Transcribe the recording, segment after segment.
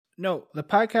No, the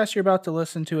podcast you're about to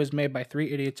listen to is made by three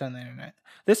idiots on the internet.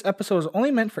 This episode is only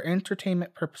meant for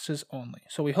entertainment purposes only,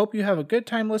 so we hope you have a good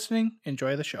time listening.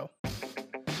 Enjoy the show.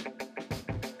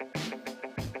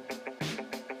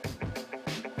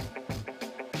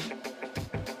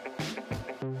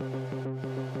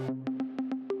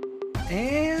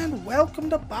 And welcome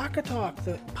to Baka Talk,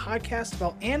 the podcast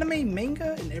about anime,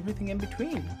 manga, and everything in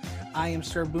between. I am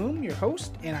Sir Boom, your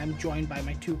host, and I'm joined by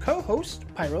my two co-hosts,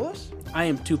 Pyrolis. I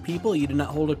am two people. You did not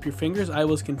hold up your fingers. I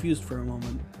was confused for a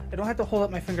moment. I don't have to hold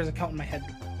up my fingers and count in my head.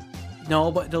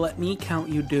 No, but to let me count,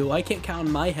 you do. I can't count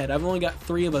in my head. I've only got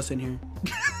 3 of us in here.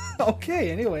 Okay,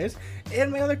 anyways.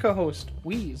 And my other co-host,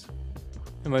 Wheeze.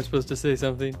 Am I supposed to say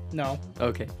something? No.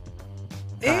 Okay.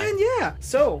 And yeah,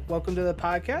 so welcome to the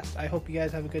podcast. I hope you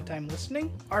guys have a good time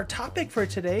listening. Our topic for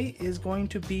today is going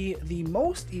to be the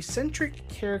most eccentric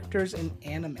characters in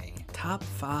anime. Top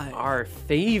 5. Our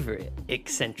favorite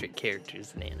eccentric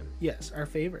characters in anime. Yes, our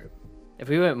favorite. If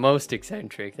we went most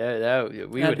eccentric, we That'd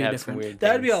would be have different. some weird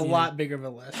That'd be a things. lot bigger of a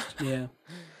list. Yeah.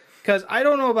 Because I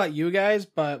don't know about you guys,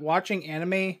 but watching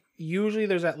anime, usually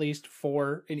there's at least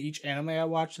 4 in each anime I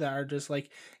watch that are just like,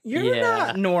 you're Yeah.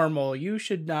 not normal. You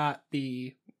should not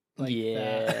be like that.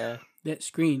 Yeah. That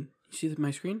screen. You see my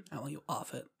screen? I want you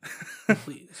off it.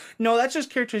 Please. No, that's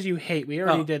just characters you hate. We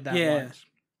already did that yeah. once.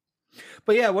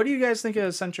 But yeah, what do you guys think an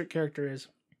eccentric character is?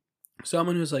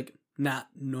 Someone who's like not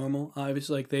normal.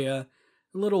 Obviously, like they a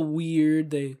little weird.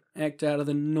 They act out of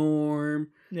the norm.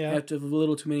 Yeah. Have to have a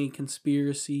little too many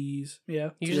conspiracies. Yeah.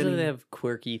 Usually many- they have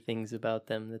quirky things about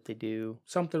them that they do.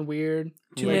 Something weird.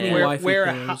 Too Yeah. many Wear, waifu wear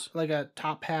a pairs. like a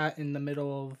top hat in the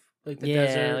middle of like the Yeah,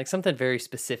 desert. like something very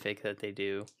specific that they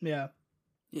do. Yeah.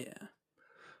 Yeah.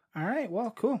 All right.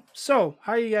 Well, cool. So,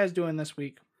 how are you guys doing this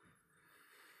week?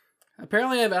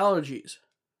 Apparently, I have allergies.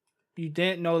 You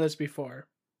didn't know this before.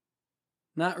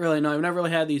 Not really. No, I've never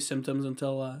really had these symptoms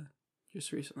until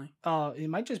just recently. It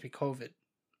might just be COVID.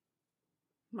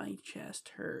 My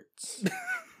chest hurts.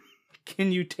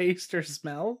 Can you taste or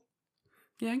smell?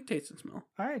 Yeah, I can taste and smell.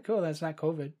 All right, cool. That's not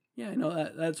COVID. Yeah, I know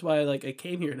that. That's why, like, I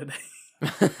came here today.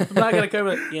 I'm not gonna come.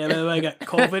 Like, yeah, man, I got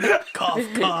COVID. Cough,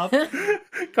 cough.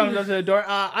 Comes up to the door.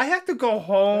 I have to go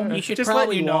home. You should just probably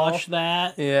let you know. wash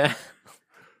that. Yeah.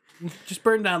 Just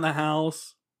burn down the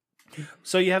house.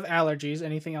 So you have allergies.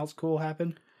 Anything else cool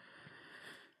happen?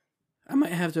 I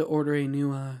might have to order a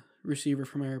new receiver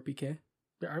for my RPK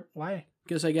Why?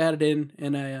 because I got it in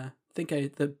and I think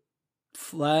the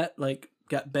flat like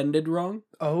got bended wrong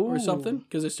Oh, or something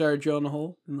because I started drilling a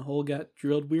hole and the hole got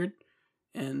drilled weird,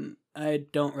 and I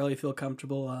don't really feel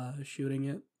comfortable shooting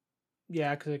it.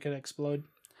 Yeah, because it could explode.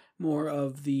 More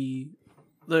of the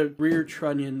rear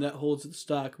trunnion that holds the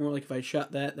stock. More like if I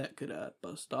shot that could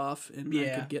bust off and I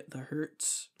Yeah. could get the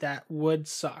hurts That would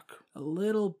suck. a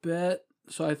little bit.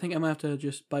 So I think I'm gonna have to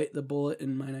just bite the bullet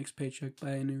in my next paycheck,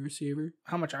 buy a new receiver.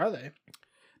 How much are they?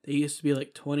 They used to be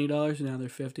like $20 and now they're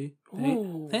 $50.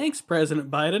 Ooh. Thanks, President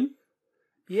Biden.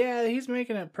 Yeah, he's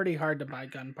making it pretty hard to buy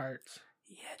gun parts.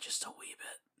 Yeah, just a wee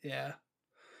bit. Yeah.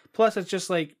 Plus, it's just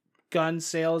like gun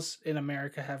sales in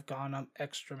America have gone up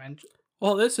exponentially.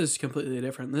 Well, this is completely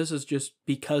different. This is just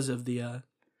because of the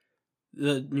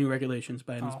new regulations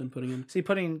Biden's Oh. been putting in. Is he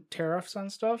putting tariffs on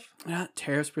stuff? Not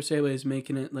tariffs per se, but he's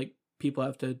making it like people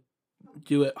have to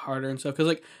do it harder and stuff. Because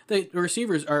like the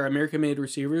receivers are American-made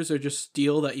receivers. They're just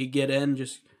steel that you get in,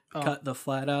 just Oh. cut the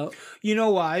flat out. You know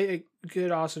why? It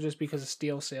could also just because the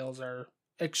steel sales are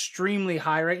extremely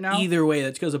high right now. Either way,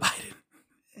 that's because of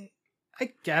Biden.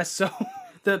 I guess so.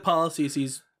 The policies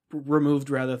he's removed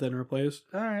rather than replaced.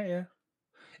 All right, yeah.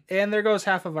 And there goes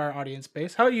half of our audience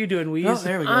base. How are you doing, Weeze? Oh,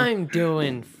 there we go. I'm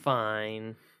doing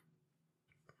fine.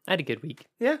 I had a good week.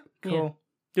 Yeah, cool. Yeah.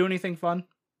 Do anything fun?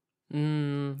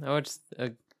 I watched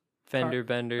a fender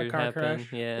bender car happen.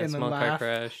 crash, Yeah, and then small car laugh.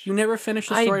 crash. You never finished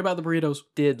the I- story about the burritos.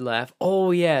 Did laugh.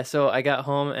 Oh yeah, so I got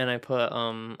home and I put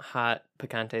hot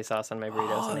picante sauce on my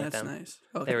burritos and ate that's them. nice.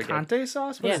 Oh, They were good. Conte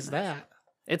sauce? What Yeah. is that?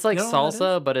 It's like You know what that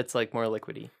salsa, but it's like more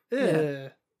liquidy.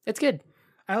 Ugh. It's good.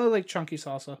 I only like chunky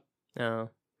salsa. Oh,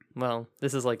 well,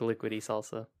 this is like liquidy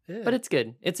salsa, Ugh. but it's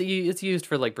good. It's used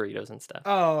for like burritos and stuff.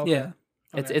 Oh, okay. Yeah.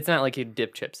 Okay. It's not like you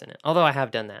dip chips in it. Although I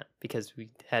have done that because we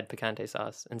had picante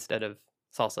sauce instead of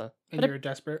salsa. And But you're it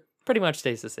desperate. pretty much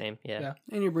tastes the same. Yeah. Yeah.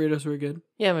 And your burritos were good.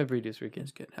 Yeah, my burritos were good.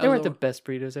 That's good. They weren't the best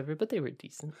burritos ever, but they were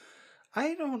decent. I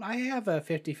have a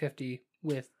 50-50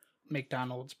 with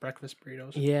McDonald's breakfast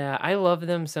burritos. Yeah, I love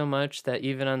them so much that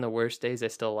even on the worst days, I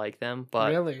still like them. But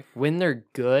Really? when they're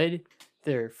good,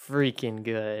 They're freaking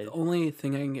good. The only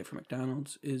thing I can get from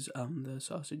McDonald's is the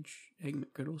sausage egg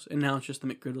McGriddles, and now it's just the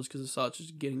McGriddles because the sausage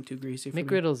is getting too greasy for me.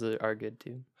 McGriddles are good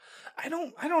too. I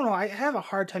don't know. I have a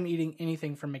hard time eating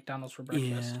anything from McDonald's for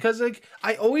breakfast Yeah. because like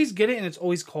I always get it and it's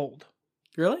always cold.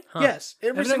 Really? Huh. Yes,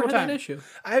 every I've single never had time. that issue.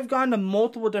 I've gone to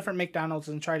multiple different McDonald's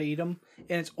and tried to eat them,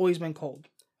 and it's always been cold.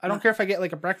 I don't care if I get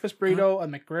like a breakfast burrito, a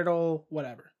McGriddle,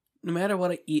 whatever. No matter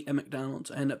what I eat at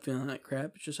McDonald's, I end up feeling like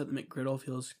crap. It's just that the McGriddle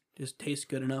just tastes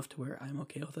good enough to where I'm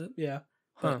okay with it. Yeah.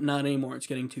 But Huh. not anymore. It's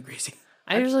getting too greasy.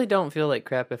 I usually don't feel like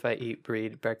crap if I eat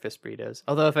breakfast burritos.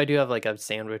 Although if I do have like a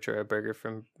sandwich or a burger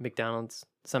from McDonald's,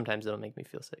 sometimes it'll make me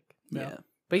feel sick. Yeah.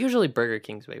 But usually Burger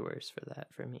King's way worse for that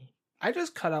for me. I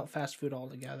just cut out fast food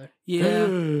altogether. Yeah.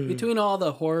 Between all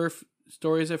the horror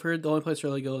stories I've heard, the only place I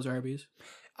really go is Arby's.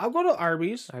 I'll go to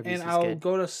Arby's, Arby's and is I'll good.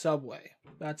 go to Subway.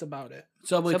 That's about it.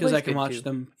 Subway because Subway's I can good, watch too.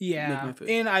 them make Yeah. my food.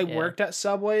 And I Yeah. worked at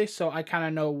Subway, so I kind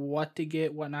of know what to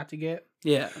get, what not to get.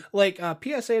 Yeah. Like,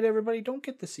 PSA to everybody, don't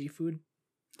get the seafood.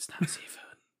 It's not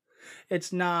seafood.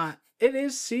 It's not. It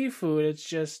is seafood. It's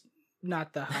just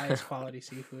not the highest quality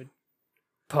seafood.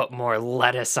 Put more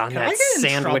lettuce on Can I that get in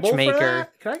sandwich trouble for maker.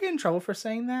 that? Can I get in trouble for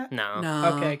saying that? No.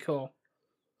 No. Okay, cool.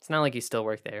 It's not like you still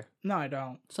work there. No, I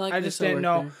don't. It's not like I they just still didn't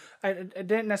work know. there. I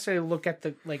didn't necessarily look at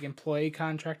the like employee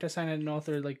contract I signed. I didn't know if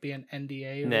there'd like be an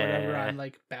NDA or whatever Nah. on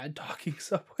like bad talking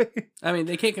Subway. I mean,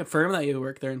 they can't confirm that you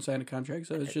work there and sign a contract,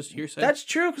 so it's just hearsay. That's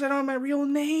true because I don't have my real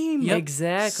name. Yep.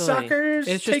 Exactly. Suckers.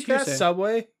 It's just Take that, hearsay.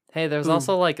 Subway. Hey, there's Boom.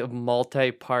 also like a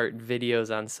multi-part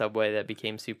videos on Subway that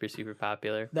became super, super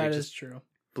popular. They That is just true.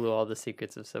 blew all the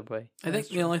secrets of Subway. I think That's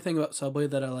the true. only thing about Subway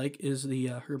that I like is the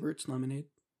Herbert's lemonade.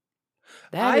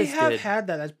 That I is have good. had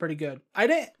that. That's pretty good.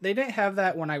 They didn't have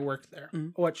that when I worked there,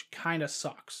 Mm. which kind of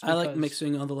sucks. I like because-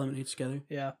 mixing all the lemonades together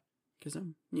Yeah. because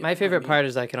I'm. My favorite part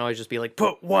is I can always just be like,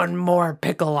 put one more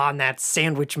pickle on that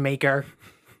sandwich maker.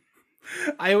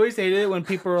 I always hated it when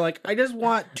people were like, I just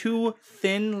want 2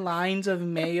 thin lines of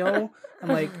mayo. I'm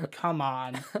like, come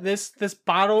on. This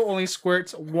bottle only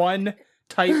squirts 1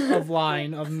 type of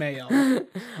line of mayo.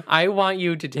 I want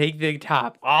you to take the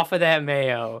top off of that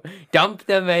mayo, dump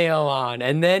the mayo on,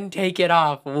 and then take it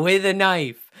off with a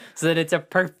knife so that it's a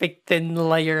perfect thin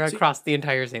layer across the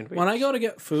entire sandwich. When I go to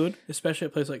get food, especially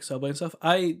at places like Subway and stuff,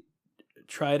 I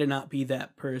try to not be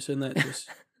that person that just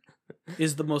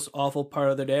is the most awful part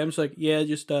of their day. I'm just like, yeah,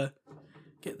 just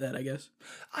get that, I guess.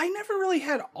 I never really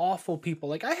had awful people.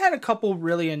 Like, I had a couple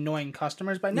really annoying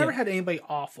customers, but I never Yeah. had anybody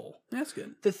awful. That's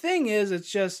good. The thing is, it's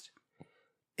just,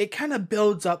 it kind of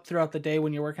builds up throughout the day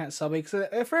when you're working at Subway. Because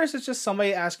at first, it's just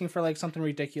somebody asking for like something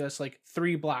ridiculous, like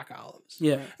 3 black olives.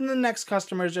 Yeah. And the next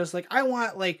customer is just like, I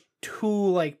want like 2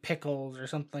 like pickles or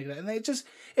something like that. And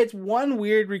it's one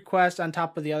weird request on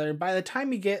top of the other. And by the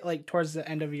time you get like towards the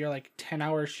end of your like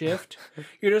 10-hour shift,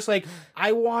 you're just like,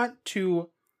 I want to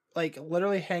like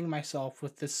literally hang myself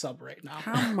with this sub right now.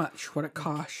 How much would it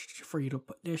cost for you to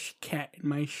put this cat in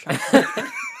my shop?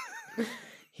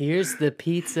 Here's the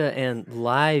pizza and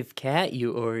live cat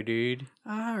you ordered.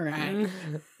 All right.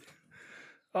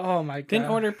 Oh my god. Didn't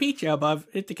order pizza, but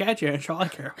it's the cat here. That's all I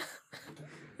care.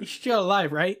 He's still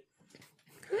alive, right?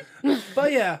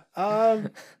 But yeah,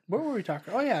 what were we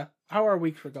talking? Oh yeah, how our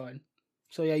weeks were going.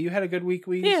 So yeah, you had a good week.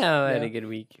 Yeah, I had a good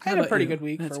week. I had How a about pretty you? good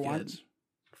week That's for good. once.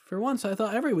 For once, I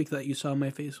thought every week that you saw my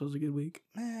face was a good week.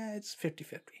 It's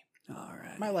 50-50. All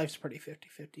right. My life's pretty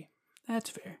 50-50. That's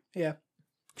fair. Yeah.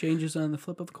 Changes on the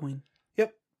flip of a coin.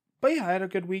 Yep. But yeah, I had a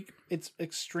good week. It's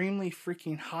extremely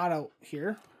freaking hot out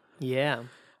here. Yeah.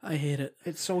 I hate it.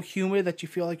 It's so humid that you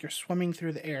feel like you're swimming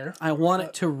through the air. I want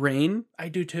it to rain. I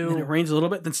do And too. it rains a little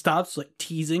bit, then stops, like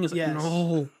teasing. It's like, Yes.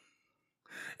 no.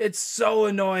 It's so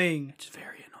annoying. It's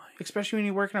very annoying. Especially when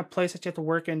you work in a place that you have to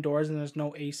work indoors and there's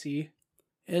no AC.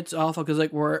 It's awful because,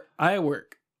 like, where I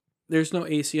work, there's no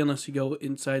AC unless you go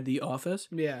inside the office.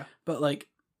 Yeah. But, like,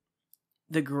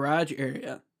 the garage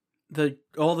area,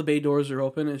 all the bay doors are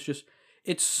open.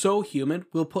 It's so humid.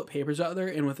 We'll put papers out there,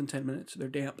 and within 10 minutes, they're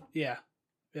damp. Yeah.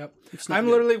 Yep. It's not I'm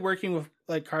good. literally working with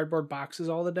like cardboard boxes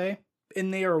all the day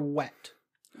and they are wet.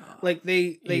 Like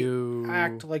they Ew.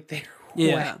 act like they're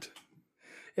Yeah. wet.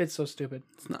 It's so stupid.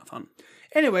 It's not fun.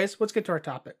 Anyways, let's get to our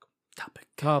topic.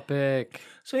 Topic.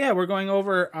 So yeah, we're going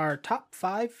over our top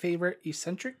 5 favorite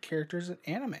eccentric characters in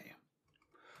anime.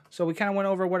 So we kind of went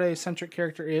over what an eccentric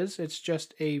character is. It's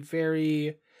just a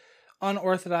very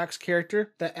unorthodox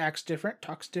character that acts different,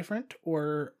 talks different,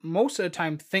 or most of the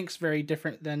time thinks very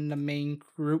different than the main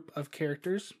group of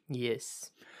characters.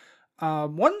 Yes.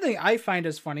 One thing I find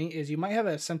is funny is you might have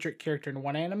an eccentric character in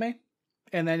one anime,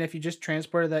 and then if you just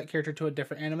transported that character to a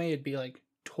different anime, it'd be like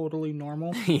totally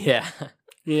normal. Yeah.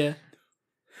 Yeah.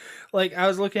 Like, I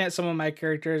was looking at some of my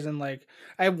characters, and like,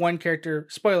 I have one character.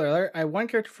 Spoiler alert! I have one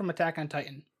character from Attack on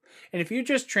Titan, and if you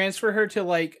just transfer her to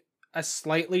like a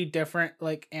slightly different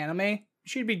like anime,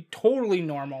 she'd be totally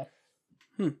normal.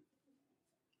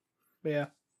 But yeah.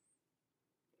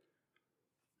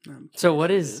 So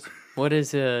what is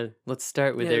let's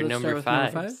start with Yeah, their let's number start with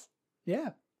number five. five. Yeah.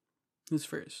 Who's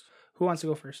first? Who wants to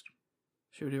go first?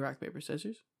 Should we do rock, paper,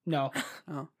 scissors? No.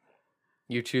 Oh.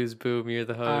 You choose, Boom. You're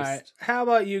the host. All right. How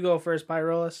about you go first,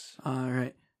 Pyrolis? All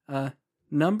right.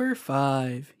 Number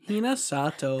 5, Hina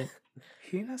Sato.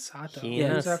 Hina Sato. Hina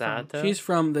Who's that from? Sato? She's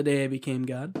from The Day I Became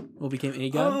God. Well, became a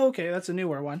god. Oh, okay. That's a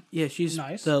newer one. Yeah, she's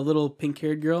Nice. the little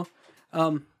pink-haired girl.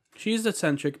 She's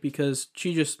eccentric because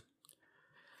she just...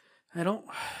 I don't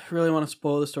really want to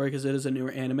spoil the story because it is a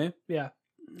newer anime, Yeah.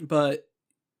 but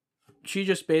she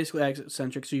just basically acts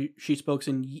eccentric. She speaks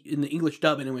in the English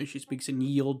dub anyway. She speaks in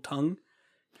Ye Olde tongue,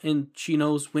 and she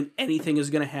knows when anything is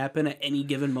going to happen at any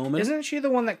given moment. Isn't she the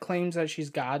one that claims that she's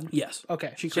God? Yes.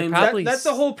 Okay. She She claims probably That's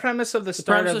the whole premise of the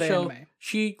start premise of the show, anime.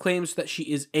 she claims that she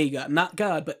is a god, not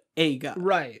God, but a god.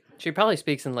 Right. She probably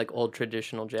speaks in like old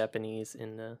traditional Japanese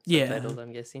in the Yeah. subtitles,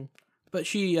 I'm guessing. But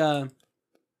she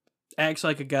acts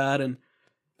like a god,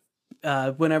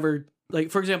 and whenever, like,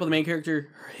 for example, the main character,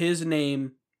 his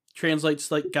name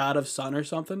translates like God of Sun or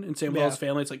something, and same with all his Yeah.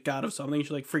 family, it's like God of something.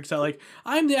 She like freaks out like,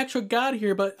 I'm the actual god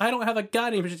here, but I don't have a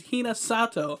god name, it's just Hina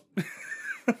Sato.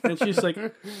 And she's like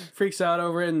freaks out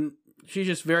over it, and she's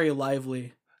just very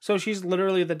lively. So she's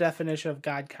literally the definition of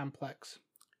God complex.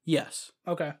 Yes.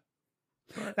 Okay.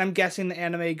 I'm guessing the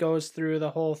anime goes through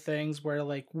the whole things where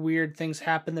like weird things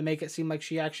happen to make it seem like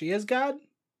she actually is God.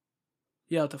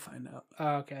 You'll have to find out.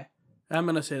 Oh, okay. I'm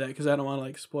gonna say that because I don't want to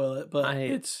like spoil it, but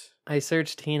it's I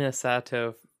searched Hina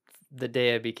Sato The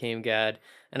Day I Became God,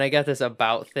 and I got this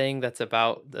about thing that's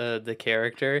about the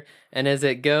character. And as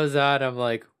it goes on, I'm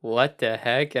like, what the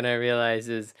heck? And I realize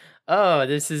oh,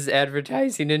 this is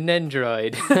advertising an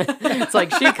Android. It's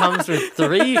like she comes with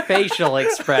 3 facial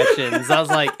expressions. I was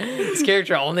like, this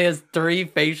character only has 3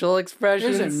 facial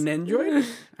expressions. there's an Nendroid.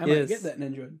 I might Yes. get that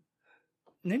Nendroid.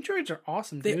 Ninjroids are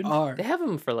awesome, They dude. are. They have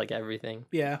them for like everything.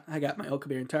 Yeah. I got my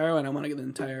Okabir and Taro, and I want to get the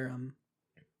entire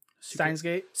Steins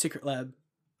Gate. secret lab,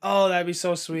 Oh, that'd be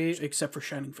so sweet. except for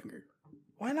Shining Finger.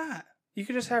 Why not? You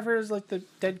could just have her as like the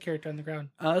dead character on the ground.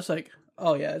 I was like,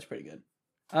 oh yeah, that's pretty good.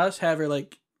 I'll just have her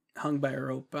like hung by a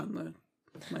rope on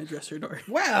my dresser door.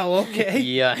 Well, okay.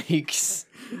 Yikes.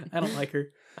 I don't like her.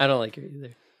 I don't like her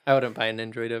either. I wouldn't buy an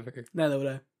Android of her. Neither would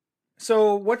I.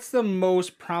 So, what's the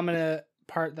most prominent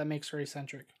part that makes her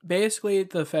eccentric? Basically,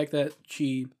 the fact that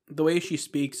the way she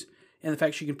speaks, and the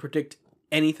fact she can predict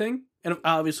anything, and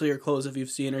obviously her clothes. If you've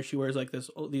seen her, she wears like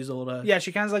these old. Yeah,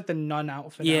 she kind of like the nun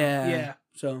outfit. on. Yeah. Yeah.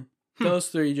 So those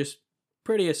 3 just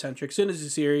pretty eccentric. As soon as you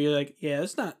see her, you're like, yeah,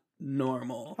 it's not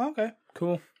normal. Okay.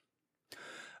 Cool.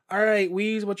 All right,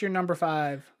 Weez, what's your number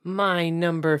 5? My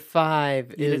number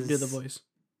 5 You is didn't do the voice.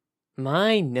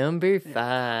 My number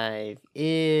 5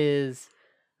 is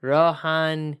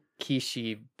Rohan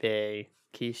Kishibe.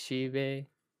 Kishibe?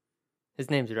 His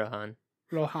name's Rohan.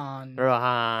 Rohan.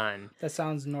 Rohan. That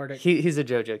sounds Nordic. He's a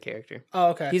JoJo character. Oh,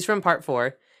 okay. He's from part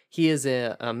 4. He is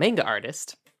a manga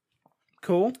artist,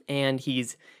 cool. and he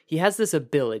has this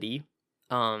ability.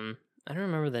 I don't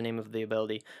remember the name of the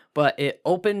ability, but it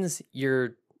opens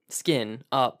your skin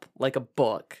up like a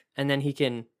book, and then he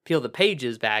can peel the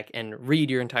pages back and read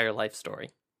your entire life story.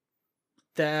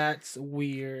 That's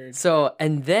weird. So,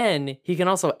 and then he can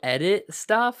also edit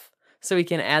stuff, so he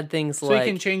can add things So like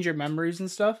you can change your memories and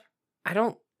stuff? I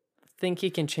don't think he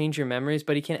can change your memories,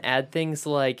 but he can add things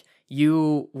like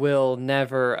you will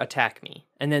never attack me,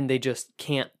 and then they just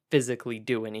can't physically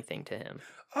do anything to him.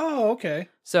 Oh, okay.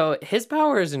 So his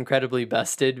power is incredibly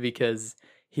busted because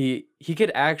he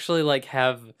could actually like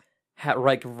have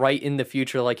like right in the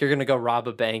future, like you're gonna go rob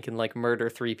a bank and like murder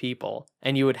 3 people,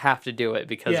 and you would have to do it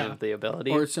because Yeah. of the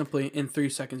ability. Or simply in 3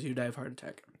 seconds you die of heart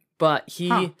attack. But he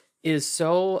Huh. is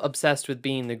so obsessed with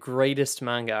being the greatest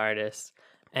manga artist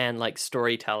and like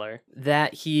storyteller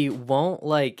that he won't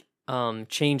like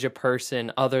change a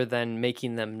person other than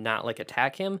making them not like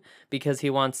attack him, because he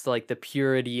wants like the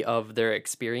purity of their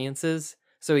experiences,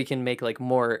 so he can make like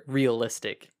more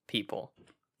realistic people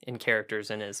and characters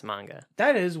in his manga.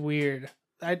 That is weird.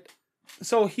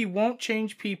 So he won't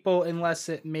change people unless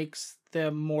it makes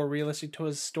them more realistic to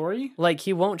his story? Like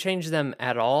he won't change them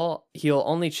at all. He'll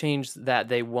only change that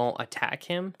they won't attack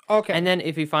him. Okay. And then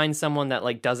if he finds someone that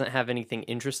like doesn't have anything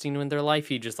interesting in their life,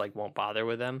 he just like won't bother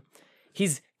with them.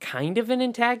 He's kind of an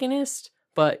antagonist,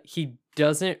 but he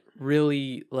doesn't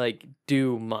really like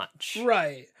do much.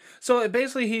 Right. So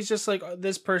basically, he's just like,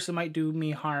 this person might do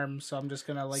me harm, so I'm just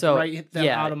gonna like So, write them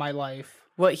yeah. out of my life.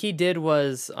 What he did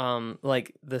was,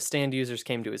 like the stand users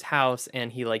came to his house,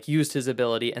 and he like used his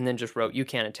ability, and then just wrote, "You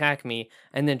can't attack me,"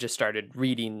 and then just started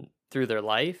reading through their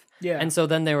life. Yeah. And so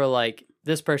then they were like,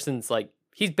 "This person's like,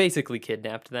 he's basically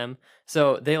kidnapped them."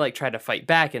 So they like try to fight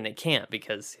back, and they can't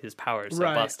because his power is so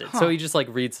Right. busted. Huh. So he just like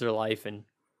reads their life, and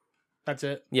That's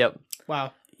it. yep,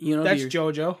 Wow. You know, That's it'd be,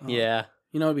 JoJo. yeah.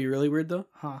 you know, it'd be really weird though.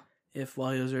 Huh. If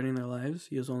while he was writing their lives,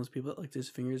 he was one of those people that licked his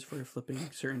fingers for flipping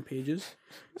certain pages.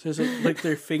 So it's like licked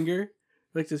their finger,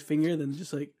 licked his finger, then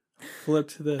just like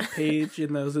flipped the page,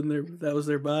 and that was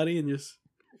their body, and just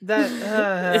That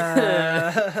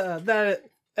that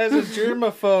as a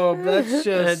germaphobe, that's That's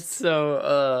just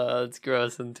so it's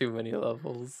gross on too many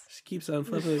levels. just keeps on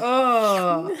flipping.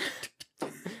 oh.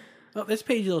 Oh, this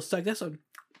page a little stuck. This one.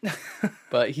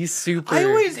 But he's super. I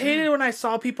always hated when I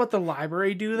saw people at the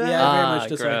library do that. Yeah, very Ah, much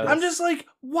just like gross. this. I'm just like,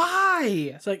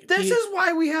 why? It's like This is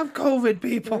why we have COVID,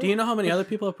 people. Do you know how many other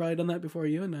people have probably done that before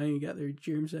you, and now you got their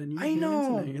germs on your I hands,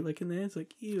 know. and now you're licking that. It's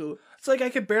like ew. It's like I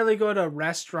could barely go to a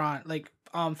restaurant, like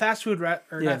fast food or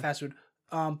Yeah. not fast food,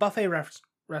 buffet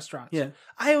restaurants. Yeah.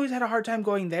 I always had a hard time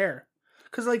going there,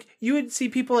 because like you would see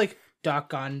people like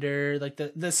duck under like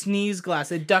the sneeze glass,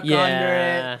 they duck under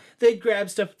Yeah. it, they'd grab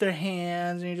stuff with their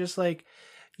hands, and you're just like,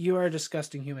 you are a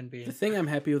disgusting human The being. thing I'm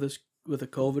happy with with the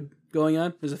COVID going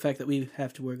on is the fact that we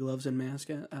have to wear gloves and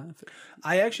masks at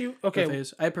I actually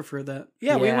buffets. I prefer that.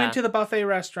 yeah, we Yeah. went to the buffet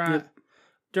restaurant Yep.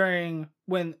 during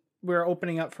when we were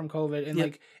opening up from COVID, and Yep.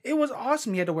 like it was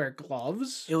awesome. You had to wear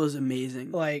gloves. It was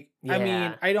amazing. Like I mean,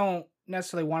 Yeah. I don't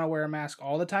necessarily want to wear a mask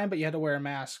all the time, but you had to wear a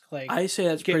mask. Like I say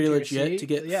that's get pretty to your legit seat. to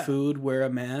get Yeah. food, wear a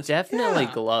mask. Definitely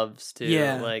Yeah. gloves too.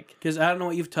 Yeah. Like Because I don't know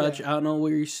what you've touched. Yeah. I don't know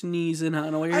where you're sneezing. I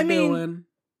don't know what you're I mean, doing.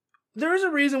 there is a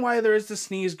reason why there is the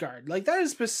sneeze guard. Like that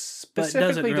is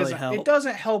specifically really doesn't help. it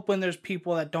doesn't help when there's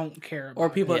people that don't care about Or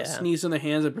people it. that Yeah. sneeze in their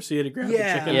hands and proceed to grab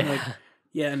Yeah. the chicken. yeah. I'm like,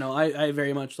 yeah, no, I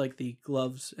very much like the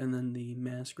gloves and then the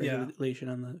mask Yeah. regulation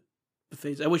on the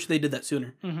buffets. I wish they did that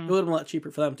sooner. Mhm. It would have been a lot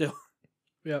cheaper for them too.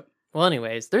 Yep. Well,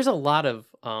 anyways, there's a lot of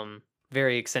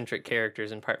very eccentric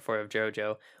characters in Part 4 of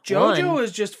JoJo. JoJo One,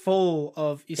 is just full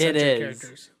of eccentric is.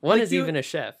 characters. one Like is you- even a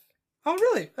chef. Oh,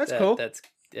 really? That's cool. That's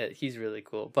he's really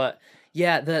cool. But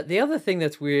yeah, the other thing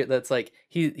that's weird, that's like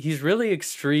he's really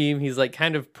extreme. He's like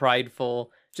kind of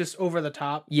prideful. Just over the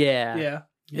top. Yeah. Yeah.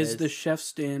 Is Yes. the chef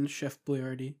stand Chef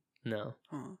Boyardee? No.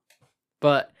 Oh.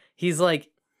 But he's like,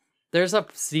 there's a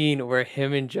scene where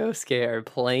him and Josuke are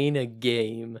playing a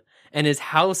game, and his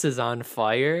house is on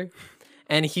fire,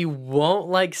 and he won't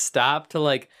like stop to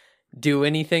like do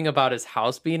anything about his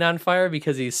house being on fire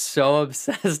because he's so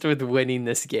obsessed with winning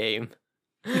this game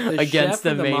The against chef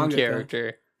the or the main mangaka?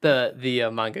 character, the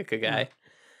mangaka guy.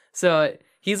 So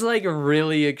he's like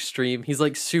really extreme. He's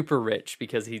like super rich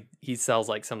because he sells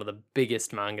like some of the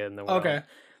biggest manga in the world. Okay.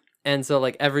 And so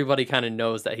like everybody kind of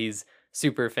knows that he's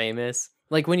super famous.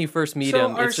 Like when you first meet So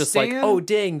him, our it's just like, Stan- oh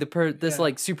dang, this Yeah.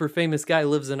 like super famous guy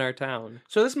lives in our town.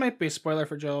 So this might be a spoiler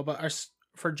for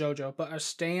for JoJo, but are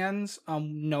stands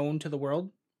known to the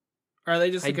world? Or are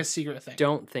they just I like a secret thing?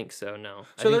 Don't think so. No.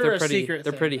 I So think they're a pretty. secret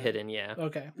They're thing pretty then. hidden. Yeah.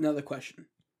 Okay. Another question.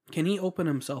 Can he open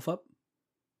himself up?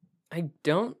 I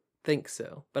don't think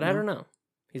so, but I No? don't know.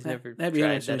 He's never That'd be tried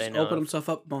interesting. that I Just know open of. himself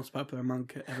up. Most popular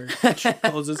manga ever.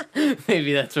 Poses.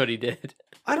 Maybe that's what he did.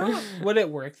 I don't know. Would it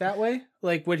work that way?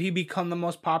 Like, would he become the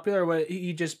most popular, or would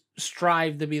he just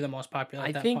strive to be the most popular at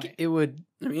I that think point? it would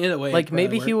I mean, either way, like it'd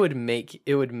maybe probably he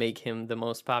work. would make him the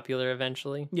most popular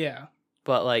eventually. Yeah.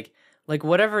 But like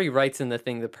whatever he writes in the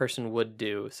thing, the person would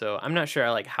do. So I'm not sure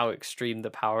like how extreme the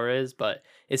power is, but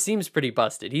it seems pretty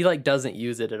busted. He like doesn't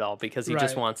use it at all because he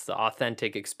just Right. wants the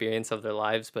authentic experience of their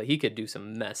lives, but he could do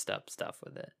some messed up stuff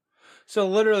with it. So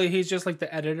literally, he's just like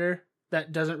the editor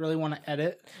that doesn't really want to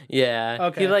edit. Yeah.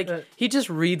 Okay, He just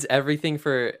reads everything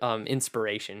for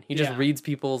inspiration. He just Yeah. reads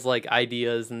people's like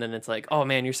ideas, and then it's like, oh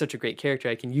man, you're such a great character.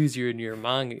 I can use you in your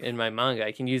manga, in my manga.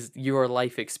 I can use your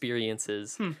life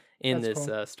experiences in that's this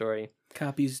cool. story.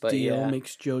 Copies But Dio yeah.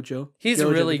 makes JoJo. He's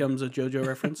JoJo really- becomes a JoJo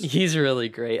reference. He's really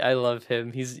great. I love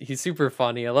him. He's super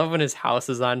funny. I love when his house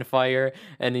is on fire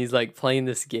and he's like playing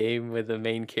this game with the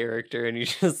main character, and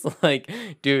he's just like,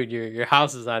 dude, your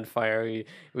house is on fire.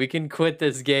 We can quit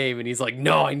this game. And he's like,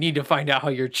 no, I need to find out how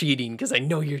you're cheating because I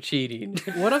know you're cheating.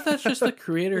 What if that's just the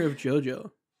creator of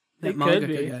JoJo? That It could mangaka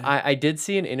be. guy. I did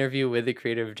see an interview with the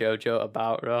creator of JoJo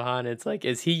about Rohan. It's like,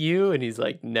 is he you? And he's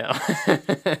like, no.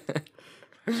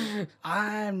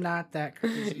 I'm not that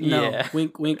crazy. No. Yeah.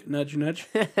 Wink, wink, nudge, nudge.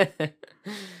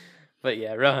 But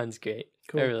yeah, Rohan's great.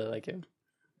 Cool. I really like him.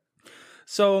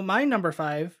 So my number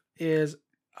 5 is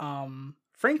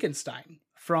Frankenstein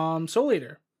from Soul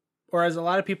Eater, or as a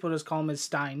lot of people just call him, is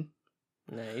Stein.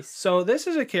 Nice. So this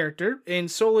is a character in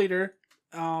Soul Eater.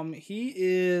 He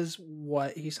is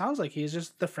what he sounds like. He's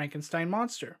just the Frankenstein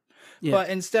monster. Yeah. But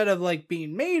instead of like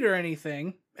being made or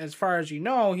anything, as far as you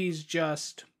know, he's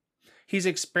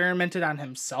experimented on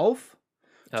himself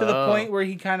to the point where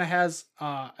he kind of has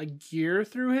a gear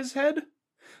through his head.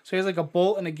 So he has like a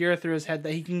bolt and a gear through his head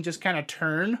that he can just kind of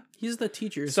turn. He's the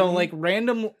teacher. So isn't he? like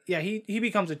random, yeah, he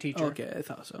becomes a teacher. Okay, I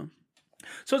thought so.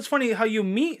 So it's funny how you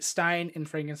meet Stein in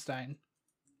Frankenstein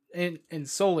in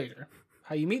Soul Eater.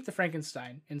 How you meet the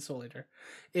Frankenstein in Soul Eater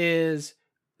is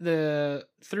the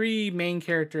 3 main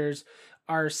characters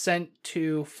are sent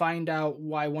to find out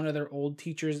why one of their old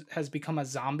teachers has become a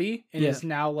zombie and is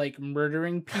now like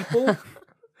murdering people.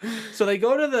 So they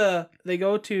go to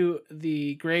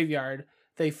the graveyard.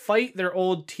 They fight their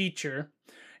old teacher,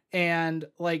 and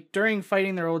like during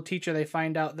fighting their old teacher, they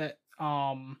find out that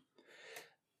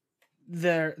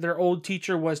their old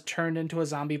teacher was turned into a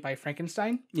zombie by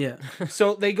Frankenstein. Yeah.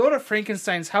 So they go to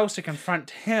Frankenstein's house to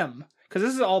confront him, because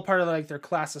this is all part of like their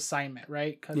class assignment,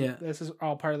 right? Because this is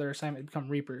all part of their assignment to become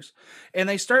Reapers. And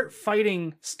they start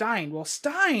fighting Stein. Well,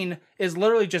 Stein is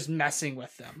literally just messing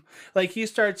with them. Like he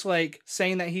starts like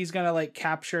saying that he's gonna like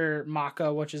capture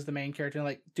Maka, which is the main character, and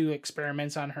like do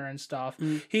experiments on her and stuff.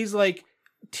 He's like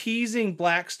teasing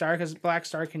Black Star, because Black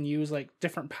Star can use like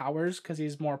different powers because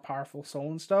he's more powerful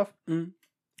soul and stuff.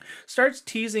 Starts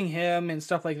teasing him and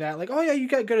stuff like that, like, oh yeah, you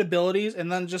got good abilities,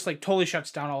 and then just like totally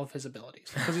shuts down all of his abilities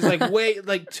because he's like way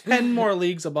like 10 more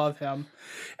leagues above him.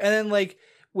 And then like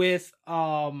with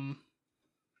oh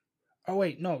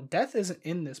wait, no, Death isn't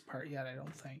in this part yet, I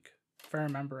don't think, if I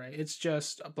remember right. It's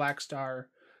just a Black Star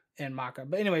and Maka.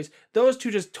 But anyways, those 2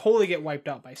 just totally get wiped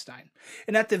out by Stein.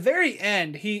 And at the very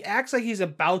end, he acts like he's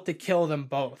about to kill them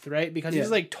both, right? Because he's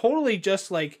like totally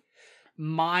just like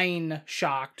mind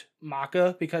shocked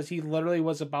Maka, because he literally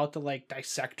was about to like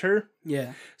dissect her.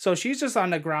 Yeah. So she's just on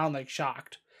the ground like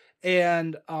shocked.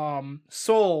 And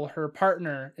Soul, her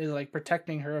partner, is like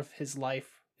protecting her of his life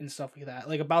and stuff like that,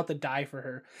 like about to die for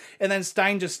her. And then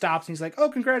Stein just stops and he's like, oh,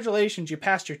 congratulations, you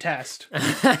passed your test.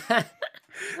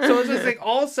 So it's just like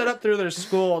all set up through their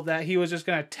school that he was just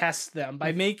gonna test them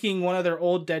by making one of their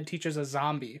old dead teachers a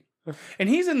zombie. And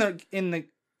he's in the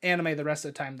anime the rest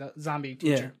of the time, the zombie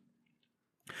teacher.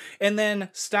 And then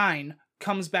Stein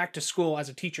comes back to school as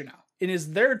a teacher now and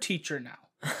is their teacher now.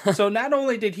 So not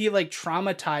only did he like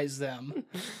traumatize them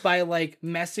by like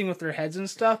messing with their heads and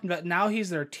stuff, but now he's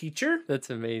their teacher. That's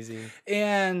amazing.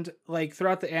 And like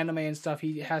throughout the anime and stuff,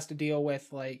 he has to deal with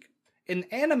like, in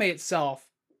anime itself,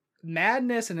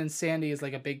 madness and insanity is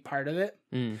like a big part of it.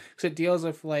 Because it deals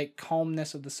with like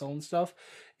calmness of the soul and stuff.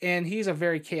 And he's a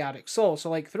very chaotic soul. So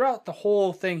like throughout the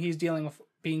whole thing, he's dealing with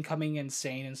becoming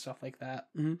insane and stuff like that.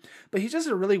 But he's just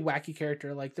a really wacky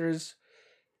character. Like there's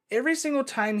every single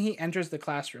time he enters the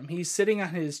classroom, he's sitting on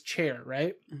his chair,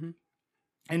 right?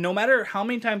 And no matter how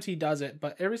many times he does it,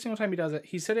 but every single time he does it,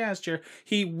 he's sitting on his chair,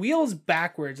 he wheels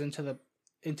backwards into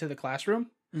the classroom.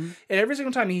 And every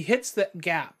single time he hits the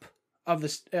gap of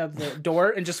the door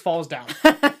and just falls down.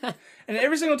 And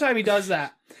every single time he does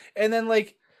that, and then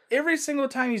like every single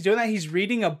time he's doing that, he's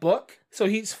reading a book. So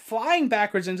he's flying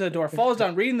backwards into the door, falls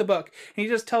down, reading the book, and he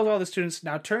just tells all the students,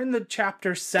 now turn to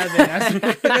chapter 7.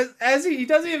 As he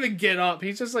doesn't even get up.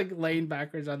 He's just like laying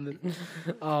backwards on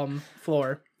the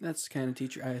floor. That's the kind of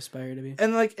teacher I aspire to be.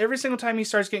 And like every single time he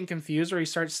starts getting confused or he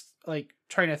starts like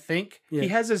trying to think, he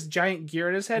has this giant gear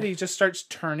in his head. He just starts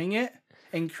turning it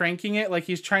and cranking it like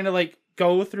he's trying to like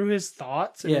go through his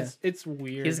thoughts. And it's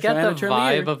weird. He's got the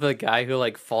vibe of the guy who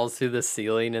like falls through the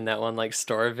ceiling in that one like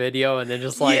store video and then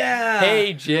just like,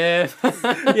 hey Jim.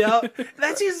 Yeah,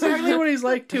 that's exactly what he's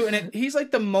like too. And he's like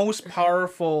the most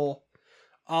powerful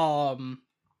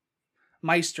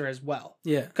Meister as well.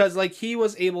 Yeah. Because like he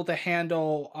was able to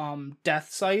handle Death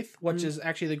Scythe, which is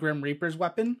actually the Grim Reaper's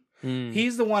weapon.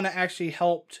 He's the one that actually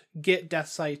helped get Death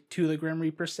Scythe to the Grim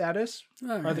Reaper status,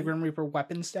 or the Grim Reaper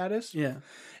weapon status. Yeah.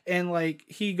 And like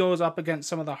he goes up against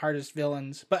some of the hardest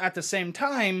villains, but at the same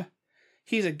time,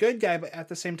 he's a good guy. But at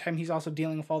the same time, he's also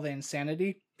dealing with all the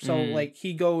insanity. So like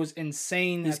he goes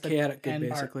insane. He's at the chaotic good, end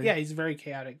basically. Yeah, he's very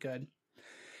chaotic good.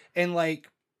 And like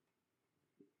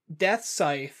Death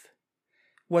Scythe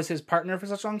was his partner for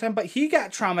such a long time, but he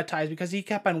got traumatized because he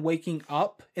kept on waking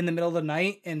up in the middle of the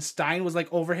night and Stein was like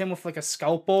over him with like a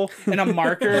scalpel and a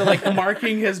marker, like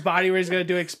marking his body where he's going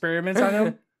to do experiments on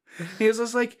him. He was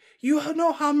just like, you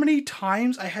know how many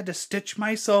times I had to stitch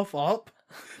myself up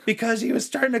because he was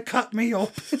starting to cut me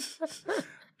open. It's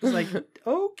like,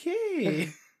 okay.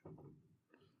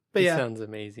 But He yeah, sounds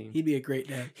amazing. He'd be a great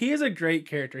dad. he is a great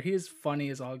character. He is funny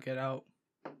as all get out.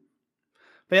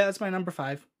 But yeah, that's my number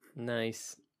 5.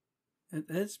 Nice.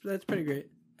 That's pretty great.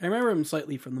 I remember him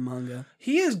slightly from the manga.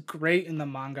 He is great in the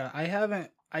manga.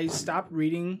 I stopped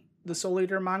reading the Soul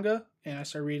Eater manga and I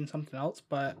started reading something else,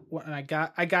 but when I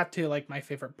got to like my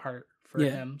favorite part for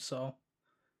Yeah. him, so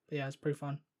but yeah, it's pretty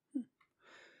fun.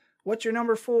 What's your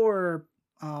number 4,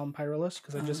 Pyrolus?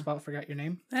 Because I just about forgot your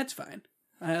name. That's fine.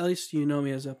 At least you know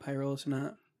me as a Pyrolus,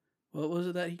 not what was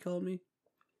it that he called me?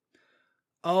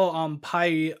 Oh,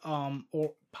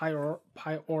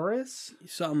 Pyorus?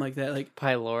 Something like that. Like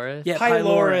Pylorus? yeah,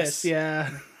 Pylorus, yeah.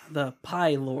 The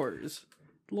Pylors,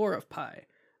 lore of Pi.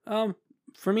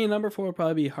 For me, number 4 would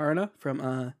probably be Haruna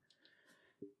from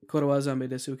Kodowa Zombie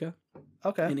Desuka.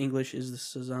 Okay. In English, is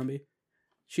this a zombie?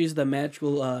 She's the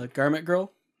magical garment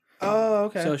girl. Oh,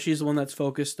 okay. So she's the one that's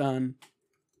focused on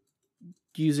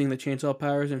using the chainsaw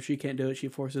powers, and if she can't do it, she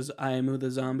forces Ayamu,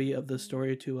 the zombie of the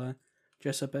story, to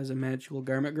dress up as a magical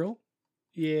garment girl.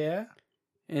 yeah.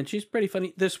 And she's pretty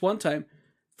funny. This one time,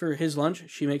 for his lunch,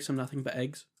 she makes him nothing but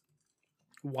eggs,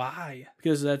 Why?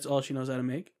 because that's all she knows how to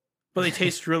make. But they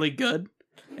taste really good.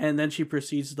 And then she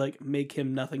proceeds to like make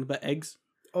him nothing but eggs.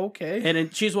 Okay. And then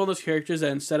she's one of those characters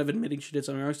that instead of admitting she did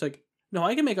something wrong, it's like, no,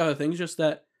 I can make other things, just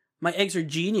that my eggs are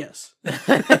genius. That's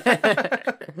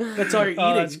all you're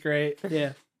Oh, eating. that's great.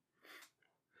 Yeah.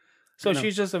 So No.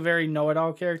 she's just a very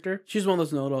know-it-all character. She's one of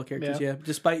those know-it-all characters, Yeah. yeah.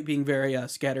 Despite being very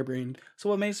scatterbrained. So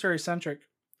what makes her eccentric?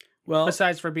 Well,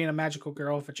 Besides for being a magical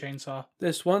girl with a chainsaw.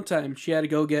 this one time she had to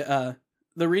go get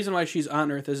the reason why she's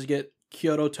on Earth is to get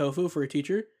Kyoto tofu for a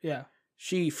teacher. Yeah.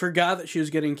 She forgot that she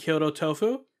was getting Kyoto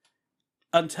tofu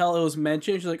until it was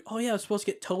mentioned. She's like, "Oh yeah, I was supposed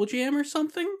to get toe jam or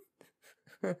something."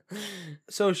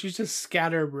 So she's just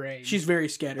scatterbrained. She's very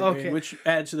scatterbrained, Okay. which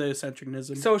adds to the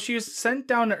eccentricism. So she was sent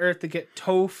down to Earth to get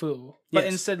tofu, but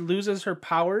Yes. instead loses her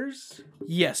powers.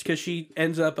 yes, because she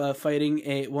ends up fighting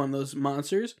one of those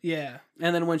monsters, Yeah.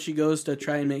 and then when she goes to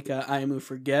try and make Ayamu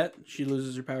forget, she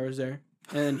loses her powers there,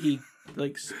 and he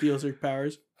like steals her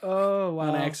powers Oh wow.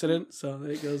 on accident. So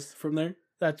it goes from there.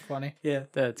 That's funny. Yeah.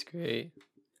 That's great.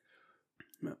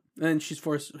 And then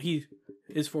he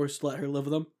is forced to let her live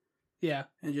with him, Yeah.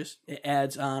 and just it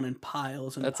adds on and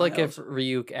piles and That's piles. like if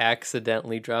Ryuk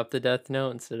accidentally dropped the death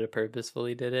note instead of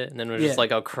purposefully did it, and then we're Yeah. just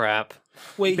like, oh crap.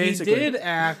 Wait, Basically. he did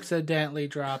accidentally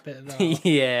drop it though.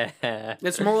 Yeah.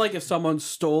 It's more like if someone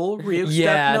stole Ryuk's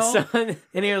Yeah. death note, So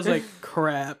and he was like,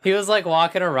 "Crap." he was like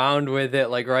walking around with it,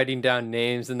 like writing down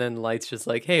names, and then Light's just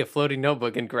like, hey, a floating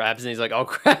notebook, and grabs, and he's like, oh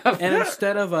crap. And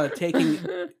instead of taking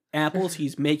apples,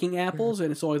 he's making apples,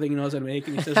 and it's the only thing he knows how to make.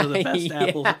 And he says they're the best Yeah.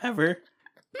 apples ever.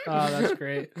 Oh, that's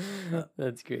great.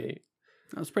 That's great.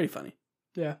 That was pretty funny.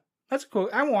 Yeah. That's cool.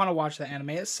 I want to watch the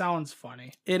anime. It sounds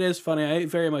funny. It is funny. I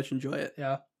very much enjoy it.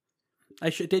 Yeah. I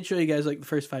did show you guys like the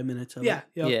first 5 minutes of Yeah. it.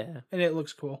 Yep. Yeah. And it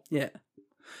looks cool. Yeah.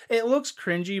 It looks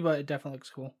cringy, but it definitely looks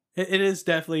cool. It is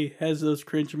definitely has those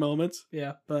cringe moments,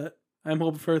 Yeah. but I'm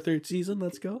hoping for a third season.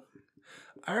 Let's go.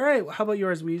 All right. How about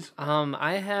yours, Weez?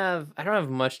 I don't have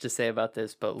much to say about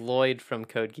this, but Lloyd from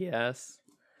Code Geass.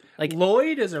 Like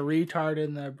Lloyd is a retard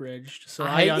in the abridged, so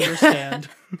I I- understand.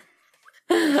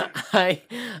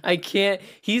 I can't.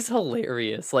 He's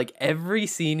hilarious. Like every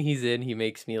scene he's in, he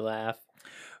makes me laugh.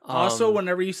 Also,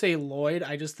 whenever you say Lloyd,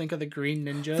 I just think of the Green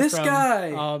Ninja This from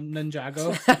guy!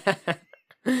 Ninjago.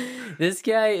 This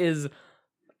guy is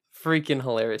freaking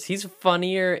hilarious. He's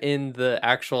funnier in the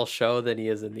actual show than he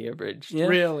is in the abridged. Yeah.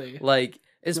 Really? Like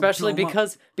especially no,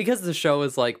 because the show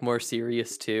is like more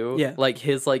serious too. Yeah. Like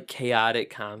his like chaotic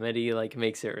comedy like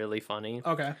makes it really funny.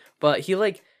 Okay. But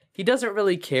he doesn't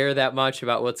really care that much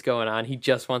about what's going on. He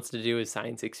just wants to do his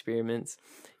science experiments.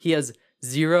 He's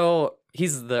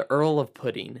the Earl of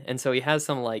Pudding, and so he has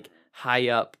some like high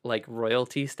up like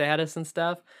royalty status and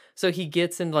stuff. So he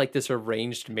gets into like this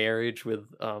arranged marriage with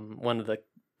one of the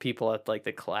people at like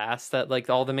the class that like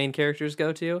all the main characters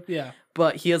go to. Yeah.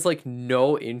 But he has like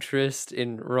no interest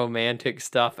in romantic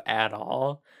stuff at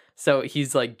all. So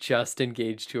he's like just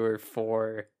engaged to her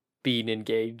for being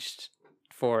engaged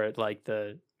for like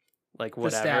the like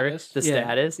whatever status. the Yeah.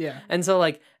 status. Yeah. And so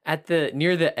like at the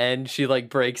near the end she like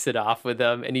breaks it off with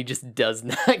him and he just does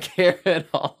not care at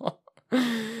all.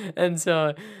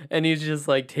 And he just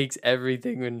like takes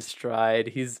everything in stride.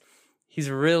 He's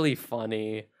really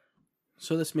funny.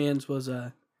 So this man's was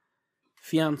a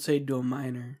fiancé to a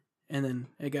minor, and then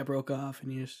it got broke off,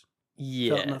 and he just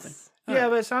Yes. nothing. Yeah,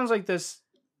 but it sounds like this.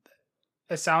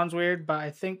 It sounds weird, but I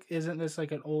think isn't this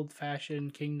like an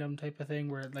old-fashioned kingdom type of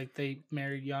thing where like they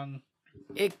married young?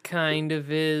 It kind of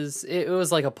is. It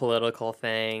was like a political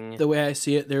thing. The way I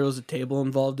see it, there was a table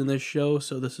involved in this show,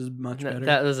 so this is much better.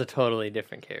 That was a totally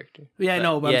different character. Yeah, I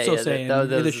know, but I'm still saying in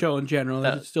the was- show in general,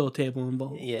 there's still a table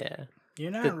involved. Yeah.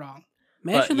 You're not wrong.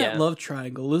 Imagine But, that yeah. love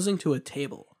triangle losing to a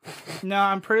table. No,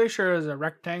 I'm pretty sure it was a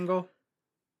rectangle.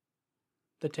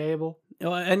 The table.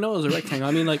 Oh, I know it was a rectangle.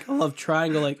 I mean, like a love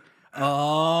triangle. Like,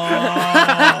 oh,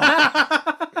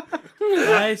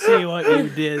 I see what you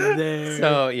did there.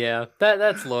 So yeah,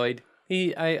 that's Lloyd.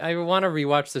 I want to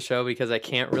rewatch the show because I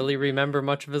can't really remember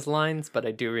much of his lines, but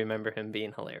I do remember him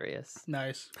being hilarious.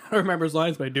 Nice. I don't remember his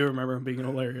lines, but I do remember him being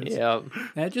hilarious. Yep.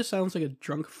 That just sounds like a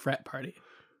drunk frat party.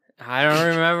 I don't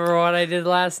remember what I did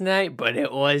last night, but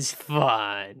it was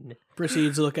fun.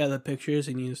 Proceeds to look at the pictures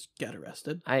and you just get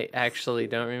arrested. I actually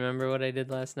don't remember what I did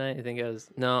last night. I think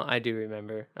I do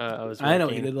remember. I was. I know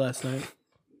what you working. did last night.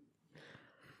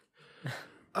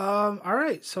 All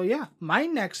right. So yeah, my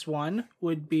next one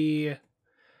would be,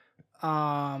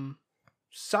 Satoru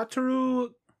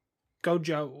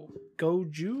Gojo.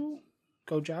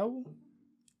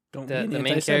 Don't The be an main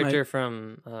anti-Semite. character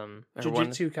from or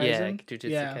Jujutsu Yeah, Kaisen? Jujutsu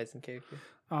Yeah. Kaisen character.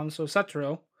 So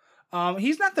Satoru.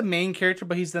 He's not the main character,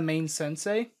 but he's the main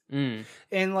sensei. Mm.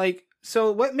 And like, so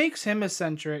what makes him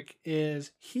eccentric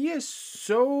is he is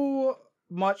so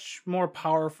much more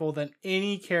powerful than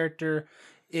any character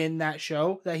in that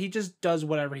show that he just does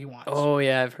whatever he wants. Oh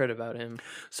yeah, I've heard about him.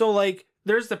 So like,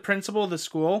 there's the principal of the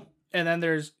school, and then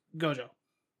there's Gojo.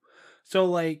 So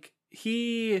like,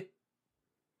 he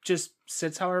just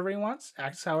sits however he wants,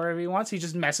 acts however he wants. He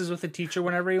just messes with the teacher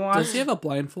whenever he wants. Does he have a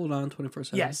blindfold on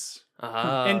 24/7? Yes.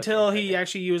 Ah, Until okay, he okay.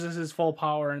 actually uses his full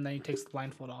power, and then he takes the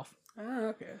blindfold off. Oh,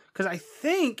 okay. Because I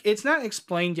think it's not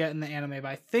explained yet in the anime, but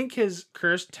I think his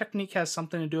curse technique has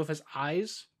something to do with his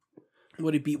eyes.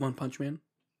 Would he beat One Punch Man?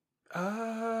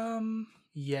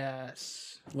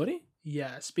 Yes. Would he?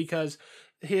 Yes, because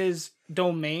his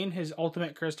domain, his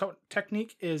ultimate curse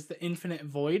technique is the infinite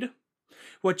void,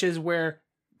 which is where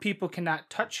people cannot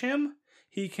touch him.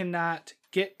 He cannot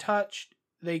get touched.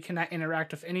 They cannot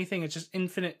interact with anything. It's just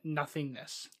infinite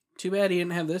nothingness. Too bad he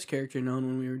didn't have this character known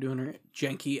when we were doing our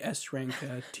janky S rank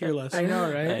tier list. I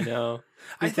know, right? I know.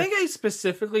 I think I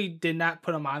specifically did not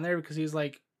put him on there because he's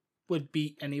like, would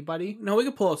beat anybody. No, we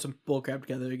could pull out some bullcrap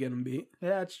together to get him beat.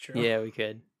 Yeah, that's true. Yeah, we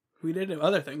could. We did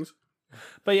other things.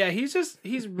 But yeah, he's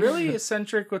really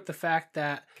eccentric with the fact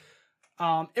that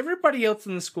everybody else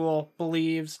in the school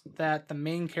believes that the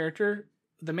main character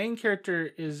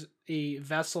is a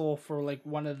vessel for like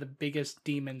one of the biggest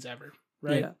demons ever,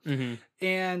 right? Yeah. Mm-hmm.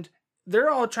 And they're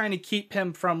all trying to keep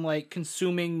him from like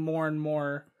consuming more and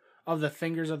more of the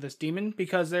fingers of this demon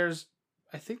because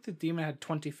I think the demon had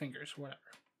 20 fingers, whatever.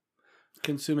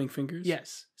 Consuming fingers?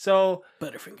 Yes. So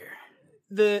Butterfinger.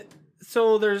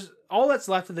 so there's all that's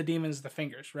left of the demon is the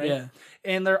fingers, right? Yeah.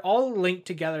 And they're all linked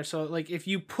together. So like if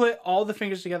you put all the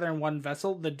fingers together in one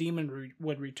vessel, the demon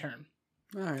would return.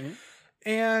 All right.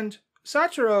 And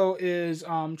Satoru is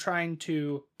trying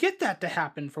to get that to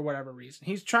happen for whatever reason.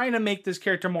 He's trying to make this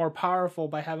character more powerful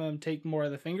by having him take more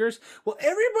of the fingers. Well,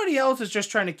 everybody else is just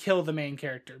trying to kill the main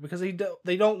character because they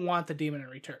don't want the demon in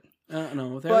return. I don't know.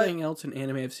 With But- everything else in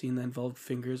anime I've seen that involved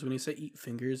fingers, when you say eat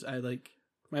fingers,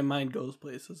 my mind goes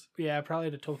places. Yeah, probably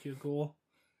the Tokyo Ghoul.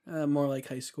 More like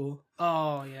high school.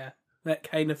 Oh yeah, That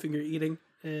kind of finger eating.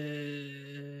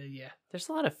 yeah. There's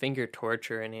a lot of finger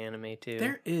torture in anime too.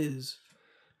 There is.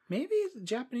 Maybe the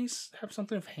Japanese have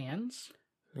something with hands.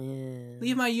 Yeah.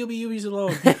 Leave my Yubis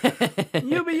alone.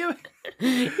 You.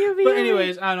 But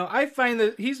anyways, I don't know. I find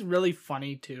that he's really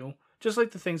funny too. Just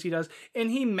like the things he does.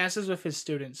 And he messes with his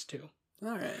students too.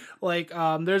 All right. Like,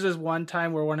 there's this one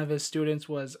time where one of his students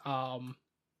was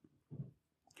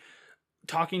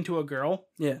talking to a girl.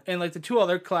 Yeah. And like the two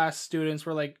other class students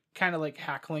were like kind of like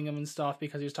heckling him and stuff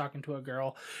because he was talking to a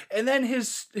girl. And then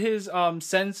his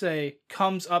sensei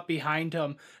comes up behind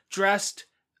him dressed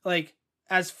like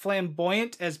as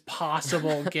flamboyant as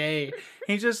possible gay.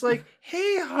 He's just like,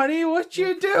 "Hey honey, what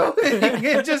you doing?"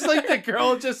 And just like the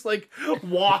girl just like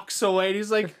walks away. And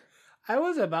he's like, "I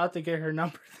was about to get her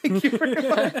number. Thank you very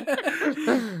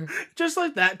much." Just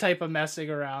like that type of messing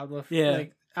around with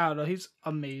like, I don't know, he's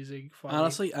amazing. Funny.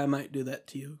 Honestly, I might do that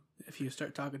to you if you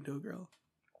start talking to a girl.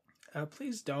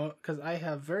 Please don't, because I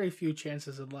have very few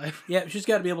chances in life. Yeah, she's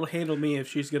got to be able to handle me if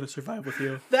she's going to survive with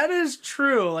you. That is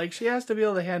true. Like, she has to be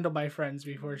able to handle my friends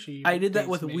before she. I did that dates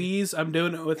with me. Wheeze. I'm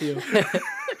doing it with you.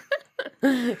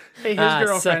 Hey, his suck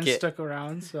girlfriend it. stuck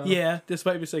around. So Yeah,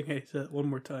 despite me saying, hey, say that one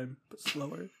more time, but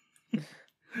slower.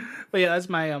 but yeah, that's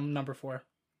my number 4.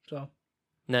 So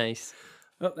Nice.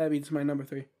 Oh, that means my number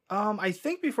 3. I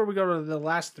think before we go to the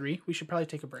last 3, we should probably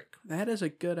take a break. That is a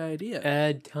good idea.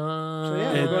 Add time. So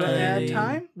yeah, we'll go to ad time.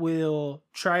 time. We'll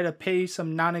try to pay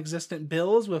some non-existent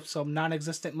bills with some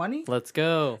non-existent money. Let's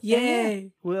go.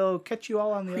 Yay! We'll catch you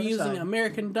all on the We're other using side.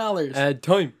 American dollars. Add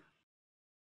time.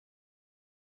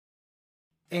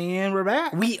 And we're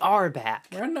back. We are back.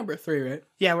 We're on number 3, right?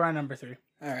 Yeah, we're on number 3.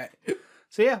 All right.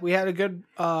 So yeah, we had a good.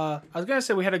 I was gonna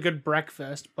say we had a good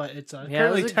breakfast, but it's Yeah,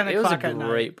 currently 10 it was o'clock a at night.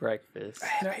 great breakfast. I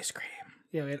had ice cream.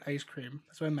 Yeah, we had ice cream.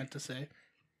 That's what I meant to say.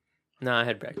 No, I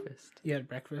had breakfast. You had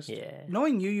breakfast. Yeah.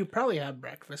 Knowing you, you probably had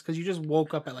breakfast because you just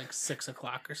woke up at like 6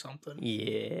 o'clock or something.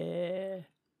 Yeah.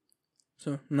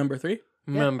 So, number 3,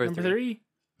 Yeah, Number three. 3.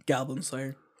 Goblin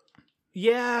Slayer.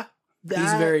 Yeah, He's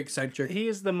that- very eccentric. He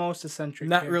is the most eccentric.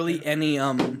 Not character. really any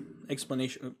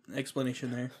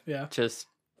explanation there. Yeah. Just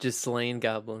slaying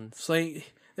goblins. Slay.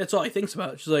 That's all he thinks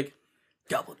about. She's like,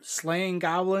 goblins. Slaying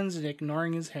goblins and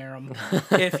ignoring his harem.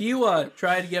 If you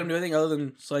try to get him to anything other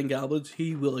than slaying goblins,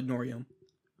 he will ignore you.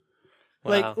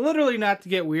 Wow. Like literally, not to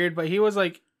get weird, but he was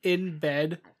like in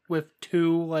bed with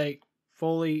 2 like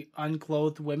fully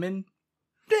unclothed women.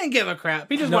 Didn't give a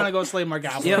crap. He just No. wanted to go slay more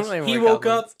goblins. Yes, Slay he more woke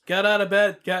goblins. up, got out of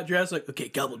bed, got dressed, like, okay,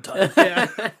 goblin time.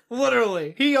 Yeah,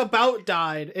 literally. He about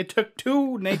died. It took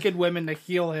 2 naked women to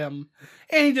heal him,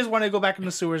 and he just wanted to go back in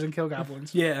the sewers and kill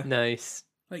goblins. Yeah. Nice.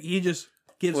 Like, he just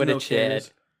gives What a no Chad.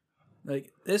 cares.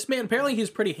 Like, this man, apparently he's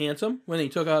pretty handsome when he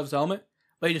took off his helmet,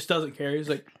 but he just doesn't care. He's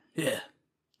like, yeah,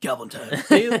 goblin time.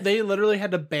 They literally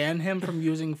had to ban him from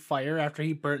using fire after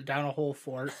he burnt down a whole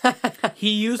fort.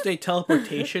 He used a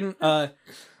teleportation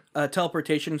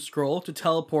scroll to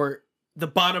teleport the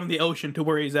bottom of the ocean to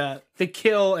where he's at. To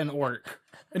kill an orc.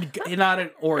 And not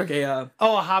an orc, Oh,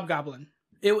 a hobgoblin.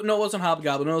 it wasn't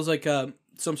Hobgoblin. It was like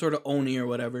some sort of Oni or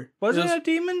whatever. Was it was, a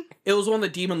demon? It was one of the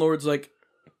Demon Lord's like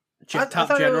top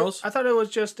thought generals. I thought it was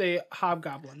just a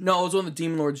hobgoblin. No, it was one of the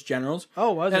Demon Lord's generals.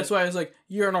 Oh, was That's it? why I was like,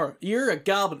 "You're an orc. You're a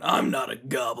goblin. I'm not a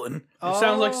goblin." It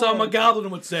sounds like something a goblin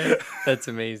would say. That's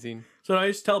amazing. So I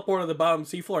just teleported to the bottom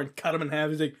seafloor and cut him in half.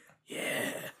 He's like,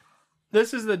 "Yeah."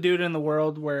 This is the dude in the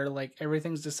world where like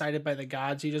everything's decided by the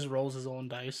gods. He just rolls his own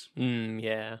dice.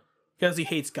 Yeah. Because he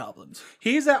hates goblins.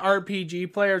 He's that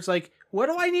RPG player. It's like, what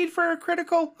do I need for a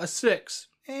critical? A 6.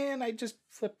 And I just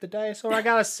flipped the dice. Oh, I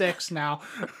got a 6 now.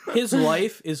 His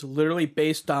life is literally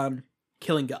based on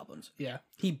killing goblins. Yeah.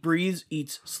 He breathes,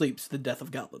 eats, sleeps the death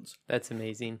of goblins. That's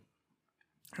amazing.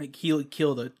 Like, he'll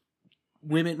kill the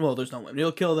women. Well, there's no women.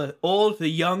 He'll kill the old, the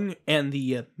young, and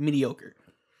the mediocre.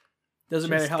 Doesn't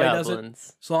matter Just how he does it.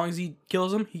 goblins. As long as he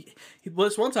kills them. He well,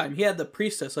 this one time, he had the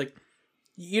priestess, like,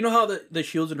 you know how the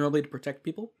shields are normally to protect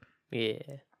people? Yeah.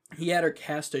 He had her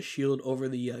cast a shield over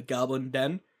the goblin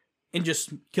den and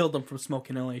just killed them from smoke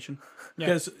inhalation. Yeah.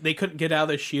 Because they couldn't get out of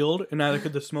the shield, and neither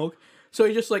could the smoke. So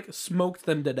he just, like, smoked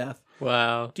them to death.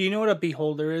 Wow. Do you know what a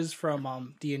beholder is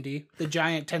from D&D? The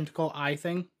giant tentacle eye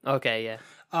thing. Okay, yeah.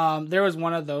 There was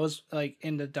one of those like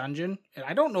in the dungeon, and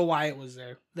I don't know why it was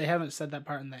there. They haven't said that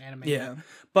part in the anime. Yeah. Yet.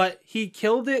 But he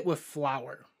killed it with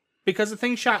flour because the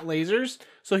thing shot lasers.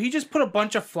 So he just put a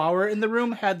bunch of flour in the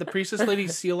room, had the priestess lady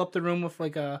seal up the room with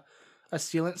like a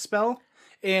sealant spell,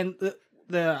 and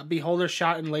the beholder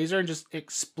shot in laser and just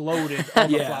exploded all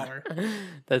the Yeah. flour.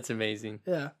 That's amazing.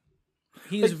 Yeah,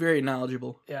 He's very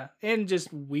knowledgeable. yeah, and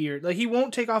just weird. Like he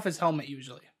won't take off his helmet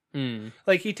usually. Mm.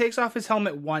 Like he takes off his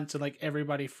helmet once, and like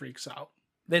everybody freaks out.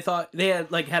 They thought they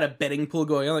had a betting pool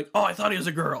going on, like, oh, I thought he was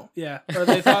a girl. Yeah, or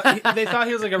they thought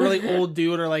he was like a really old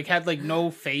dude, or like had like no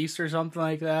face or something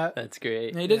like that. That's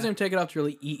great. And he doesn't even take it off to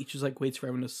really eat. He just like waits for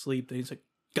everyone to sleep. Then he's like,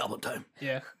 goblin time.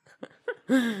 Yeah,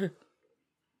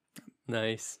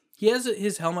 Nice. He has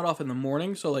his helmet off in the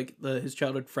morning, so like his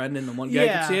childhood friend and the one guy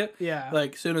could see it. Yeah,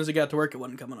 Like, as soon as he got to work, it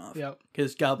wasn't coming off. yep.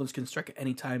 Because goblins can strike at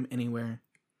any time, anywhere.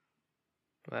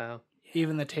 Wow.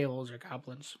 Even the tables are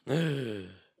goblins.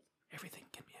 Everything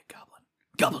can be a goblin.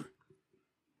 Goblin.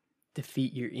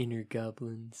 Defeat your inner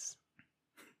goblins.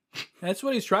 That's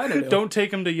what he's trying to do. Don't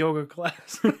take him to yoga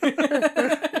class.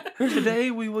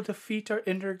 Today we will defeat our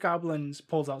inner goblins.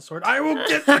 Pulls out sword. I will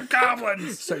get the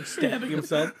goblins. Start stabbing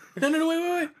himself. No,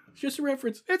 wait. It's just a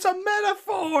reference. It's a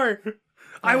metaphor.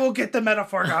 I will get the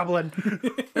metaphor goblin.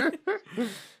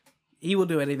 He will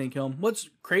do anything to kill him. What's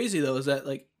crazy, though, is that,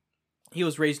 like, he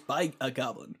was raised by a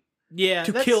goblin Yeah,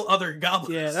 to that's- kill other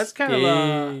goblins. Yeah, that's kind of a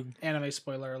Dang. anime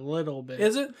spoiler a little bit.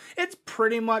 Is it? It's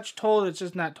pretty much told. It's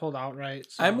just not told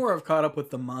outright. So. I'm more of caught up with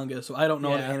the manga, so I don't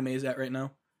know what Yeah. anime is at right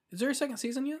now. Is there a second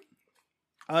season yet?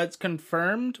 It's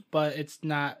confirmed, but it's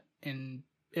not in.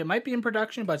 It might be in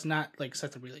production, but it's not like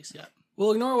set to release yet.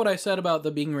 Well, ignore what I said about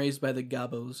the being raised by the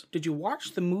gobos. Did you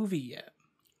watch the movie yet?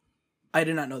 I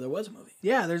did not know there was a movie.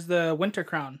 Yeah, there's the Winter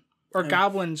Crown or Oh.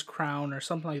 Goblin's Crown or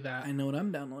something like that. I know what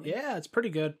I'm downloading. Yeah, it's pretty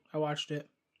good. I watched it.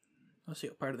 Let's see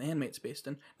what part of the anime it's based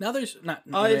in. Now there's not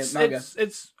It's manga.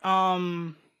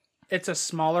 it's a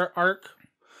smaller arc.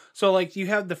 So like you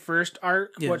have the first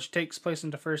arc, Yeah. which takes place in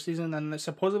the first season, then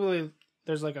supposedly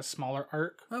there's like a smaller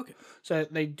arc. Okay. So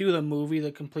they do the movie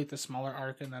to complete the smaller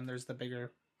arc, and then there's the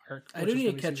bigger arc. I which do is need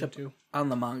gonna to be catch season up 2. on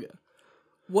the manga.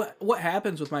 What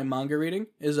happens with my manga reading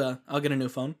is I'll get a new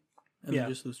phone and Yeah. then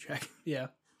just lose track. Yeah.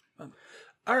 Um,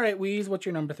 All right, Weez, what's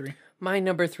your number 3? My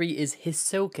number 3 is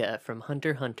Hisoka from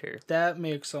Hunter x Hunter. That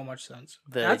makes so much sense.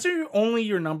 The- That's only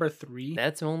your number 3,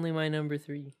 That's only my number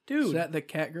 3. dude. Is that the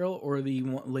cat girl or the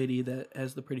lady that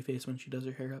has the pretty face when she does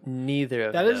her hair up? Neither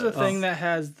of That those. is the thing that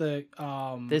has the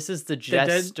This is the the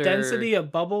jester. density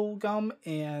of bubble gum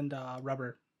and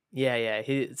rubber. Yeah.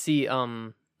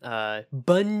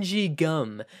 Bungee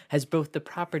gum has both the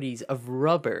properties of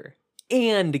rubber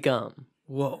and gum.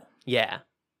 Whoa. Yeah.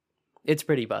 It's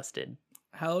pretty busted.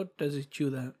 How does he chew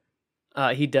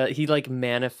that? He does. He like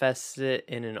manifests it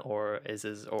in an aura. Is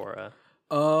his aura,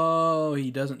 Oh, he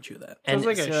doesn't chew that. So it's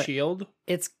like so a shield.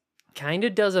 it's kind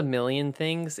of does a million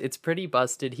things. It's pretty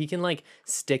busted. He can like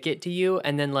stick it to you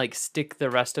and then like stick the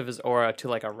rest of his aura to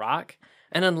like a rock.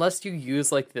 And unless you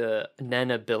use like the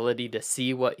Nen ability to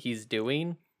see what he's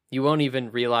doing, you won't even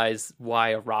realize why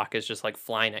a rock is just like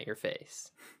flying at your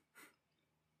face.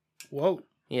 Whoa.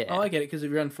 Yeah. Oh, I get it, because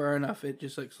if you run far enough, it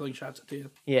just like slingshots it to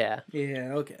you. Yeah.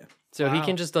 Yeah, okay. So he Wow.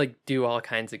 can just like do all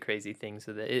kinds of crazy things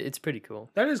with it. It's pretty cool.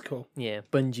 That is cool. Yeah.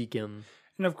 Bungee gum.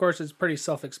 And of course, it's pretty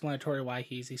self-explanatory why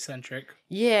he's eccentric.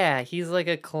 Yeah, he's like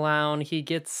a clown. He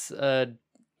gets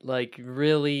like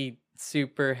really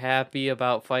super happy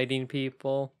about fighting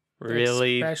people.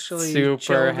 Really Especially super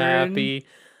children. happy.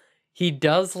 He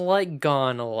does like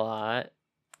Gon a lot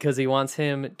because he wants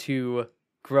him to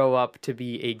grow up to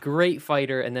be a great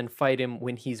fighter and then fight him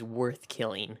when he's worth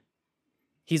killing.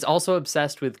 He's also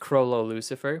obsessed with Crollo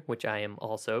Lucifer, which I am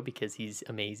also because he's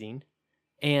amazing,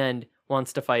 and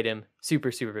wants to fight him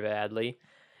super, super badly.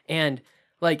 And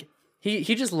like he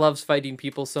just loves fighting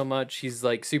people so much. He's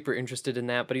like super interested in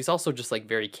that, but he's also just like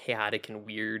very chaotic and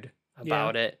weird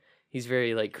about it. He's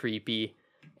very like creepy.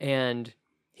 And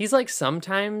he's like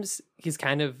sometimes he's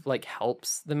kind of like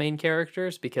helps the main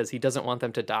characters because he doesn't want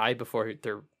them to die before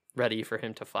they're ready for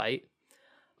him to fight.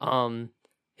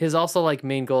 His also like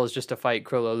main goal is just to fight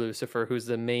Crollo Lucifer, who's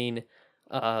the main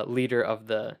leader of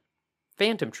the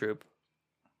Phantom Troop.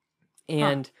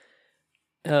 And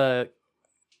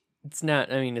it's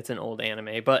not, I mean, it's an old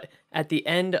anime, but at the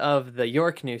end of the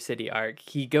York New City arc,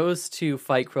 he goes to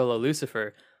fight Crollo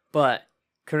Lucifer, but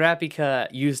Kurapika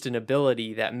used an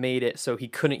ability that made it so he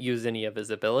couldn't use any of his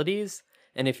abilities,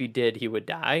 and if he did, he would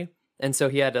die. And so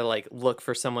he had to like look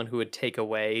for someone who would take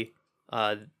away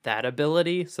that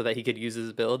ability so that he could use his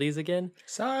abilities again.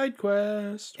 Side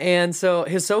quest. And so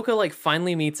Hisoka like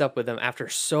finally meets up with him after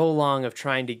so long of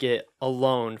trying to get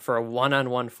alone for a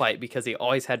one-on-one fight because he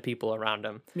always had people around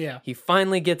him. Yeah. He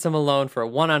finally gets him alone for a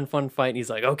one-on-one fight and he's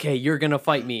like, okay, you're gonna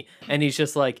fight me. And he's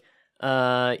just like,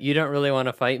 you don't really want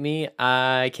to fight me?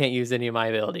 I can't use any of my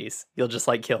abilities. You'll just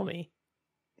like kill me.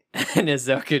 And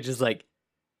Hisoka just like,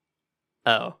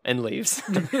 oh, and leaves.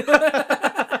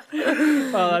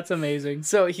 Oh, that's amazing.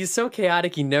 So he's so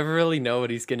chaotic, you never really know what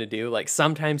he's gonna do. Like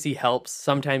sometimes he helps,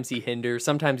 sometimes he hinders,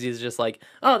 sometimes he's just like,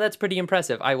 oh, that's pretty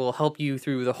impressive. I will help you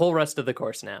through the whole rest of the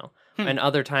course now. And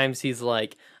other times he's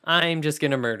like, I'm just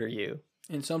gonna murder you.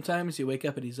 And sometimes you wake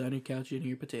up and he's on your couch eating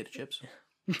your potato chips.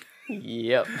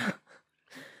 Yep.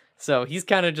 So he's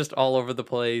kind of just all over the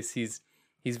place. He's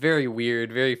very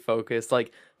weird, very focused.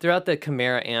 Like throughout the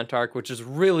Chimera Ant arc, which is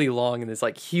really long and this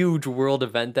like huge world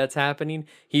event that's happening,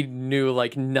 he knew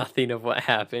like nothing of what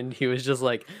happened. He was just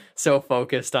like so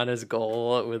focused on his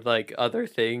goal with like other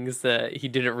things that he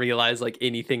didn't realize like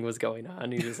anything was going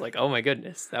on. He was like, oh my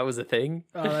goodness, that was a thing.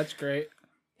 Oh, that's great.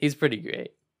 He's pretty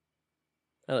great.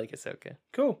 I like Ahsoka.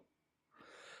 Cool.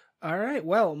 All right.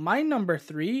 Well, my number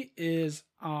 3 is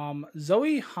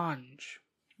Zoe Hange.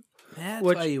 That's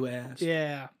Which- why you asked.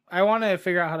 Yeah. I want to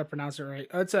figure out how to pronounce it right.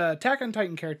 It's a Attack on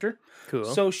Titan character. Cool.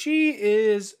 So she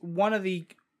is one of the,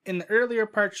 in the earlier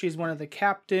part, she's one of the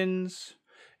captains,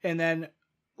 and then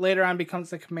later on becomes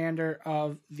the commander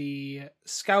of the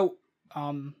scout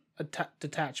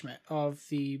detachment of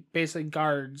the basic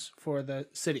guards for the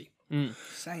city.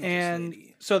 Scientist And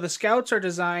lady. so the scouts are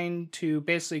designed to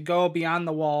basically go beyond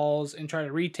the walls and try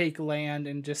to retake land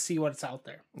and just see what's out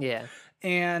there. Yeah.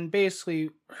 And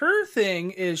basically, her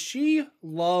thing is she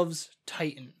loves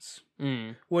Titans,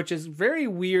 which is very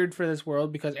weird for this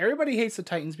world because everybody hates the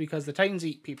Titans because the Titans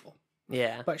eat people.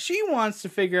 Yeah. but she wants to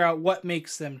figure out what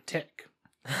makes them tick,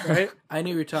 right? I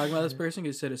knew we were talking about this person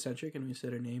because you said eccentric and we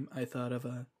said her name. I thought of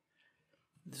a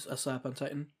Slap on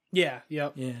Titan. Yeah,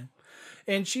 yep. Yeah.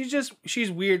 And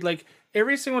she's weird. Like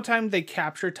every single time they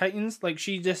capture Titans, like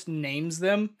she just names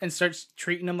them and starts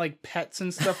treating them like pets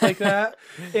and stuff like that.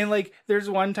 And like there's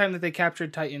one time that they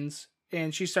captured Titans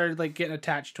and she started like getting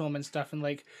attached to them and stuff, and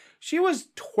like she was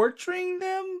torturing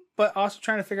them but also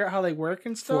trying to figure out how they work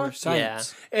and For stuff.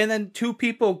 science. And then 2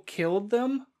 people killed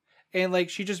them, and like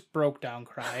she just broke down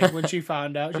crying when she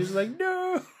found out. She's like,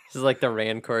 no. This is like the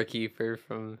Rancor Keeper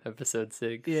from episode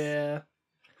 6. Yeah.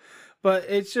 But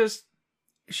it's just,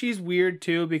 she's weird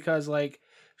too because like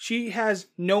she has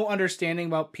no understanding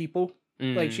about people.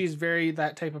 Like she's very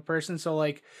that type of person. So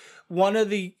like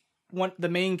the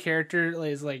main character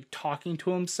is like talking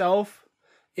to himself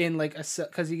in like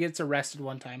because he gets arrested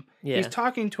one time. Yeah. He's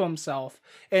talking to himself,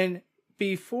 and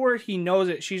before he knows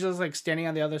it, she's just like standing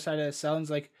on the other side of the cell and's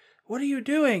like, what are you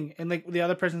doing? And like the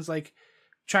other person's like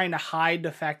trying to hide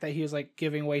the fact that he was like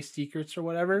giving away secrets or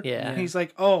whatever. Yeah. And he's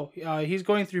like, oh, he's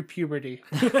going through puberty.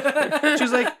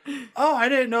 She's like, oh, I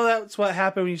didn't know that's what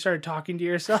happened when you started talking to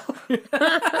yourself.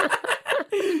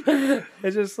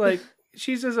 It's just like,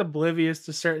 she's just oblivious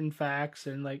to certain facts.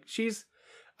 And like, she's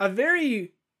a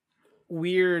very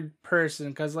weird person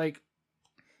because like,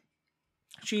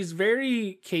 she's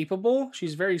very capable.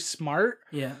 She's very smart.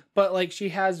 Yeah. But like, she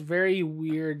has very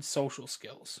weird social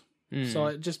skills. Mm. So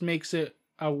it just makes it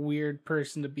a weird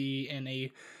person to be in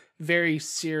a very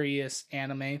serious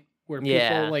anime where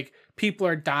people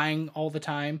are dying all the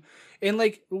time. And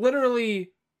like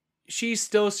literally she's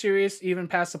still serious even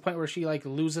past the point where she like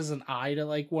loses an eye to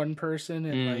like one person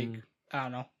and like I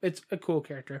don't know. It's a cool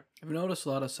character. I've noticed a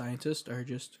lot of scientists are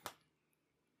just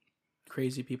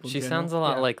crazy people. in She general. sounds a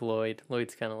lot Yeah. like Lloyd.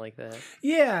 Lloyd's kind of like that.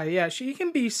 Yeah, she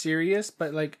can be serious,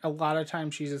 but like a lot of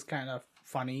times she's just kind of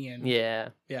funny and Yeah.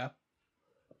 Alright.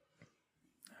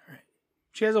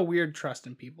 She has a weird trust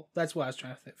in people. That's what I was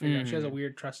trying to figure out. She has a Mm.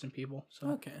 weird trust in people. So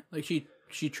Okay. Like she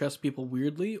trusts people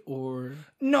weirdly, or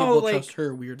no, people like trust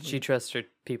her weirdly. She trusts her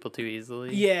people too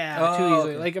easily. yeah, Oh, too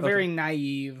easily. okay, Like a okay. very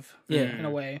naive, Yeah. in a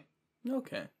way.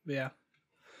 Okay. Yeah.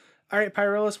 All right,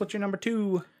 Pyrolis, what's your number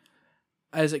 2?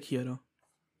 Isaac Kyoto.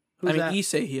 Who's I mean that?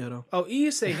 Issei Hyoto. Oh,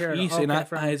 Issei here. Issei,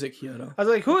 not Isaac Kyoto. I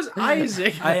was like, who's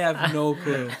Isaac? I have no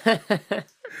clue.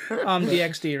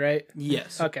 DXD, right?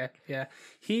 Yes. Okay, yeah.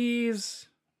 He's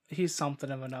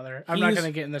something of another. I'm not He's-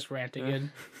 gonna get in this rant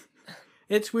again.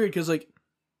 It's weird because like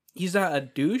he's not a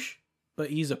douche, but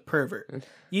he's a pervert.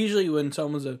 Usually when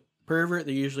someone's a pervert,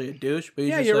 they're usually a douche. But he's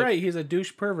Yeah, just you're like, right. He's a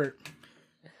douche pervert.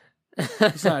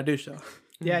 He's not a douche though.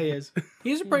 Yeah, he is.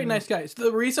 He's a pretty nice guy. So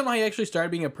the reason why he actually started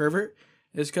being a pervert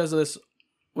is because of this.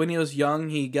 When he was young,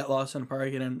 he got lost in a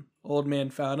park, and an old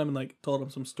man found him and like told him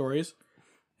some stories,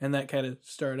 and that kind of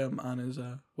started him on his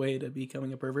way to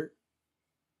becoming a pervert.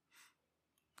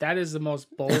 That is the most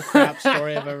bullcrap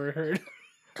story I've ever heard.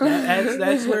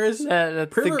 That's where his That's the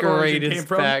pervert origin greatest came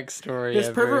from. backstory his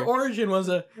ever. pervert origin was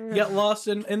he got lost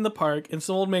in the park, and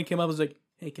some old man came up and was like,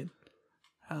 "Hey kid,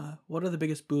 what are the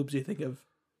biggest boobs you think have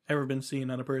ever been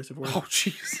seen on a person?" Oh,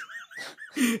 jeez.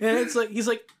 And it's like he's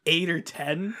like 8 or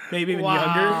 10, maybe even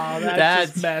Wow, younger.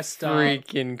 that's That's messed up.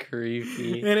 freaking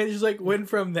creepy. And it just like went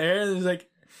from there, and it's like,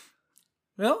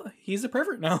 well, he's a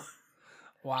pervert now.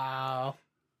 Wow.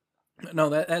 No,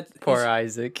 that Poor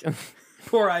Isaac.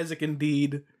 poor Isaac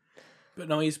indeed. But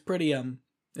no, he's pretty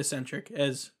eccentric,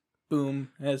 as Boom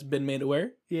has been made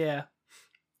aware. Yeah.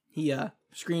 He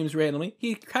screams randomly.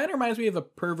 He kind of reminds me of a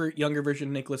pervert younger version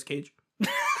of Nicolas Cage.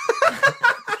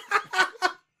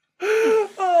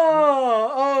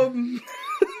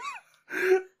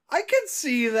 I can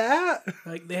see that.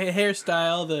 Like the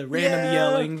hairstyle, the random Yeah.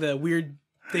 yelling, the weird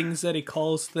things that he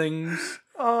calls things.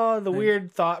 Oh, the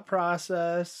weird thought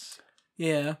process.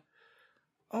 Yeah,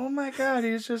 Oh my god,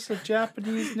 he's just a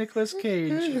Japanese Nicolas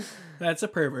Cage. that's a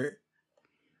pervert.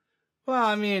 Well,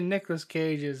 I mean, Nicolas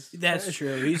Cage is... That's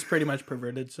true. He's pretty much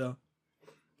perverted, so.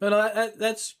 But no,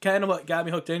 that's kind of what got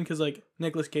me hooked in, because, like,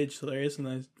 Nicolas Cage is hilarious, and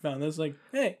I found this, like,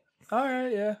 hey,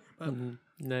 Alright, yeah.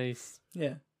 Nice.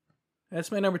 yeah. That's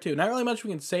my number 2. Not really much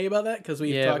we can say about that, because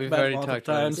we've Yeah, talked we've about it already multiple talked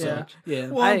about it times. so So, much. yeah.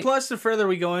 Well, and I- plus, the further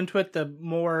we go into it, the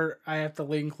more I have to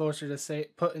lean closer to say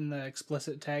putting the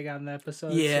explicit tag on the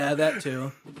episode. Yeah, so- that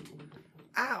too.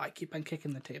 Ow, I keep on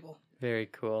kicking the table. Very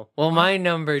cool. Well, my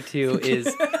number 2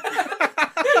 is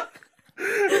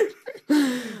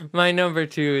my number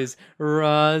 2 is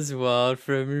Roswell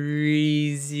from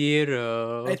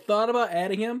ReZero. I thought about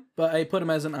adding him, but I put him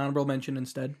as an honorable mention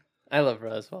instead. I love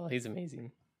Roswell. He's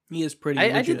amazing. He is pretty I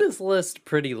legit. did this list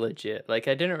pretty legit. Like,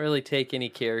 I didn't really take any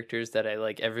characters that I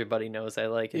like. Everybody knows I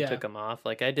like and Yeah. took them off.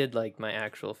 Like, I did like my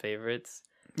actual favorites.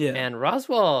 Yeah. And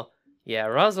Roswell, yeah,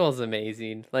 Roswell's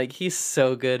amazing. Like, he's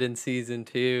so good in season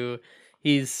 2.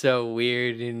 He's so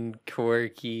weird and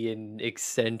quirky and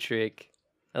eccentric.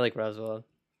 I like Roswell.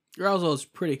 Roswell is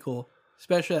pretty cool.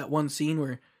 Especially that one scene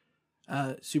where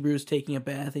Subaru's taking a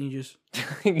bath and he just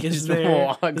He Is just there-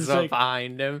 walks it's up like-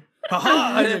 behind him. ha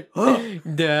ha.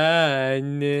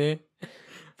 Done.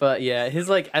 But yeah, his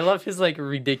like I love his like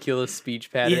ridiculous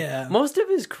speech pattern. Yeah. Most of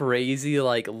his crazy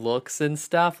like looks and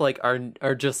stuff like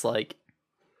are just like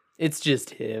it's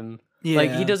just him. Yeah.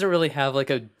 Like he doesn't really have like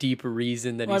a deep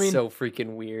reason that Well, I he's mean, so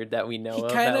freaking weird that we know He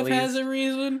of. kind at of has least. a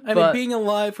reason. I But- mean, being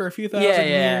alive for a few thousand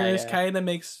Yeah, years yeah. kind of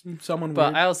makes someone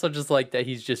But weird. I also just like that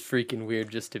he's just freaking weird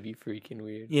just to be freaking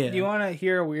weird. Yeah. Do you want to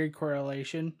hear a weird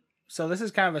correlation? So this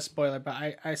is kind of a spoiler, but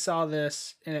I saw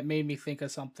this and it made me think of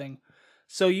something.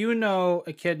 So you know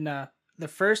Echidna, the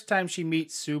first time she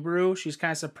meets Subaru, she's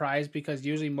kind of surprised because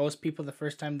usually most people the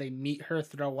first time they meet her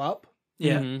throw up.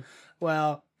 Yeah. Mhm.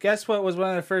 Well, guess what was one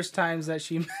of the first times that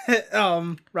she met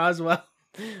Roswell?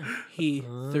 He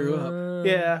threw up.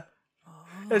 Yeah.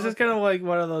 It's just kind of like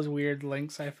one of those weird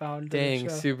links I found. in the Dang,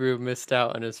 show. Subaru missed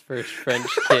out on his first French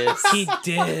kiss. He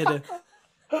did.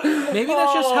 Maybe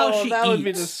that's just how she that would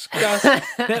be eats. disgusting.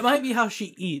 That might be how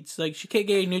she eats. Like she can't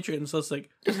get any nutrients, so it's like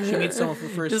she meets someone for the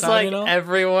first Just time. like you know?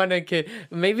 everyone,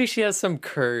 maybe she has some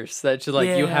curse that you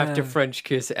like. You have to Yeah. French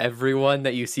kiss everyone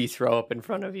that you see throw up in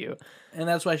front of you, And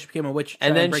that's why she became a witch. to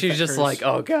and try then break she's that just curse. like,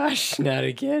 "Oh gosh, not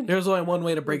again." There's only one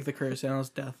way to break the curse, and it was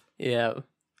death. Yeah,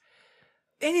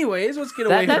 Anyways, let's get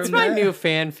away that's from my that. new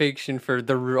fan fiction for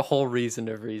the whole reason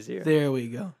of ReZero. There we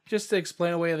go. Just to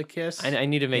explain away the kiss. I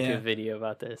need to make Yeah. a video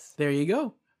about this. There you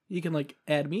go. You can like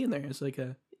add me in there. It's like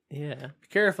a Yeah, Be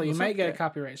careful, you What's might up get a there?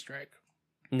 copyright strike.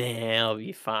 nah, I'll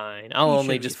be fine. I'll You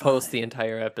only should be just post fine. the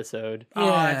entire episode, Oh,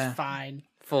 Yeah. that's fine.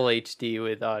 full HD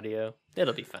with audio.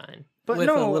 It'll be fine, But with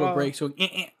no, a little break, so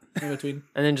in between.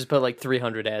 and then just put like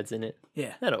 300 ads in it.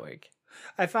 Yeah. That'll work.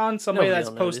 I found somebody Nobody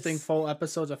that's will posting notice. full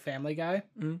episodes of Family Guy,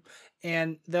 Mhm.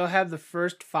 and they'll have the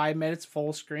first 5 minutes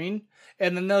full screen,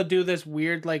 and then they'll do this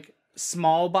weird like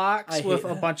small box I with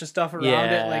hate a that. bunch of stuff around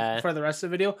it, Yeah. like for the rest of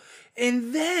the video,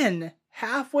 and then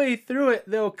halfway through it,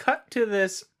 they'll cut to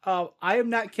this. I am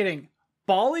not kidding.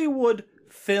 Bollywood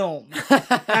film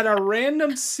at a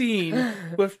random scene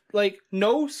with like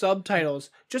no subtitles,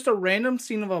 just a random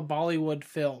scene of a Bollywood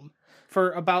film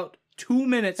for about 2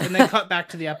 minutes, and then cut back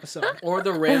to the episode. Or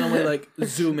they'll randomly like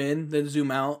zoom in, then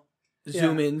zoom out,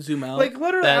 zoom Yeah. in, zoom out. Like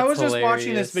literally, I That's was just watching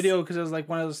hilarious. this video because it was like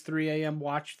one of those 3 a.m.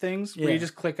 watch things where Yeah. you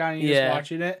just click on it and you're Yeah. just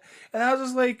watching it. And I was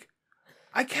just like,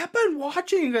 I kept on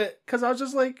watching it because I was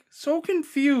just like so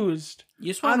confused. you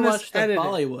just want on to this watch the editing.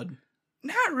 Bollywood.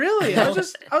 Not really. I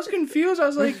was confused. I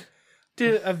was like,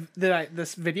 did I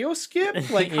this video skip?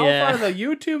 Like how Yeah. far the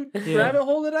YouTube Yeah. rabbit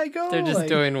hole did I go? They're just Like,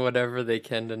 doing whatever they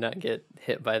can to not get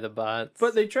hit by the bots.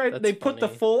 But they tried. That's They put the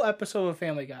funny. full episode of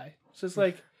Family Guy. So it's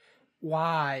like,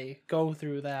 why go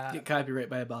through that? Get copyright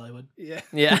by Bollywood. Yeah.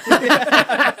 Yeah.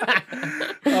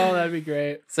 Oh, that'd be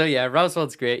great. So yeah,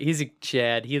 Roswell's great. He's a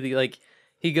Chad.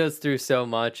 He goes through so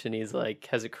much, and he's like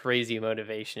has a crazy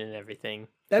motivation and everything.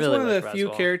 That's Really one of the like few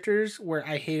Roswell. characters where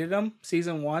I hated him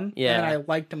season 1, Yeah. and I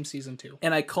liked him season 2.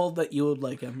 And I called that you would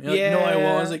like him. You're like, no, I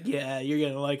won't. I was Yeah. like, yeah, you're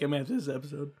gonna like him after this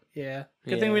episode. Yeah,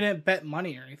 good thing Yeah. we didn't bet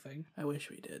money or anything. I wish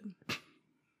we did.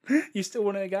 You still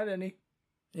wouldn't have got any.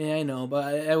 Yeah, I know,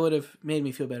 but I would have made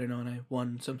me feel better knowing I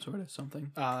won some sort of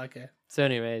something. Oh, okay, So,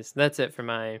 anyways, that's it for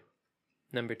my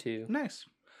number 2. nice.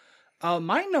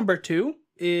 My number 2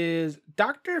 is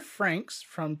Dr. Franks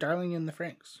from Darling in the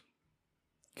Franks.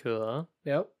 Cool.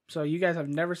 Yep. So you guys have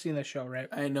never seen the show, right?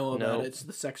 I know about Nope. it. It's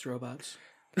the sex robots.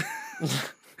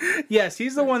 Yes,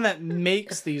 he's the one that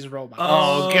makes these robots.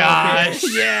 Oh, okay. gosh.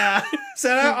 Yeah. So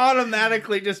that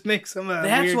automatically just makes him a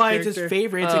That's weird why it's his character.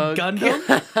 favorite. It's Oh, a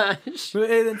Gundam. gosh.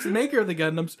 And it's the maker of the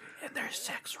Gundams. And they're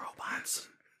sex robots.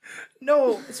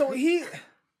 No, so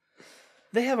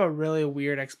they have a really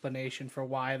weird explanation for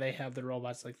why they have the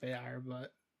robots like they are,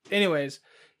 but anyways,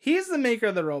 he's the maker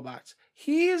of the robots.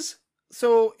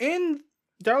 So in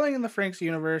Darling in the Franks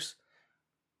universe,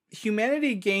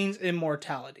 humanity gains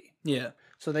immortality. Yeah.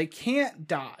 So they can't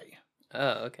die.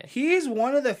 Oh, okay. He's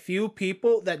one of the few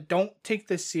people that don't take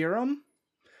the serum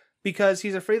because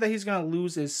he's afraid that he's going to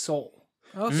lose his soul.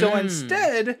 Okay. So Mm.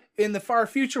 instead, in the far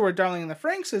future where Darling in the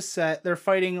Franks is set, they're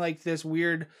fighting like this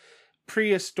weird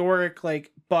prehistoric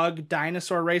like bug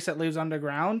dinosaur race that lives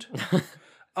underground.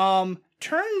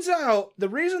 Turns out the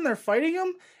reason they're fighting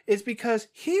him is because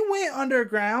he went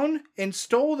underground and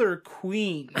stole their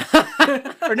queen.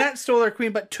 Or not stole their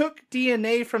queen, but took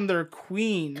DNA from their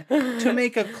queen to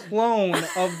make a clone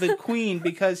of the queen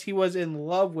because he was in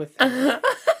love with her.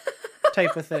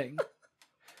 Type of thing.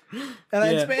 And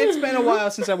it's been a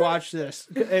while since I watched this,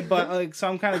 but like, so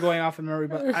I'm kind of going off of memory,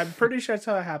 but I'm pretty sure that's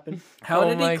how it happened. How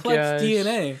did my he collect gosh.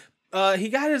 DNA? He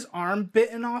got his arm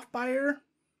bitten off by her.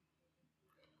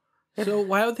 So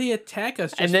why would they attack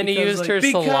us? Just And then he because, used like, her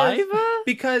because- saliva?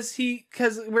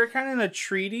 Because we're kind of in a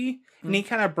treaty, and he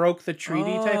kind of broke the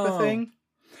treaty type of thing.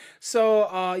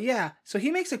 So yeah, so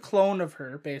he makes a clone of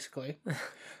her basically,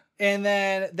 and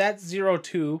then that's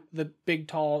 02, the big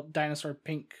tall dinosaur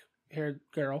pink haired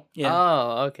girl. Yeah.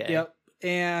 Oh, okay. Yep.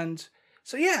 And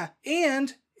so yeah,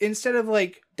 and instead of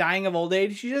like dying of old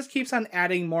age, he just keeps on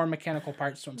adding more mechanical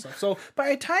parts to himself. So by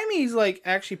the time he's like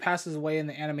actually passes away in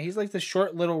the anime, he's like this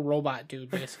short little robot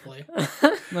dude basically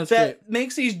That's that great.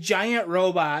 makes these giant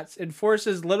robots and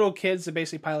forces little kids to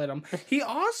basically pilot them. He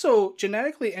also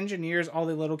genetically engineers all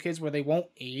the little kids where they won't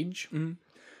age Mhm.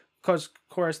 because of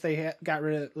course they got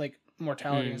rid of like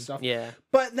mortality and stuff. Yeah.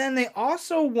 But then they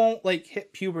also won't like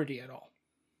hit puberty at all.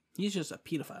 He's just a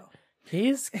pedophile.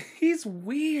 He's He's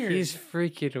weird. he's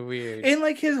freaking weird. And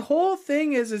like his whole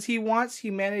thing is he wants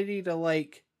humanity to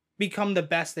like become the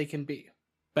best they can be.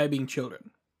 By being children.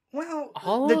 Well,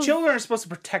 All the of- children are supposed to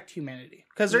protect humanity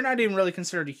because they're not even really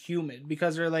considered a human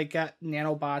because they're like got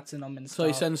nanobots in them and So stuff.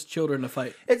 he sends children to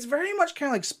fight. It's very much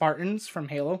kind of like Spartans from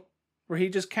Halo, where he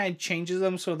just kind of changes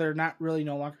them so they're not really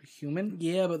no longer human.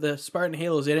 Yeah, but the Spartan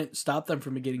Halos, they didn't stop them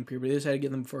from getting puberty. They just had to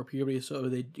get them before puberty so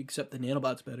they accept the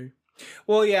nanobots better.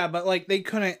 Well, yeah, but like they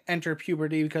couldn't enter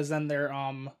puberty because then their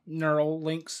neural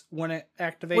links wouldn't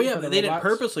activate. Well, yeah, for the but they didn't robots.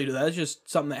 purposely do that. It's just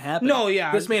something that happened. No,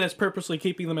 yeah. This man is purposely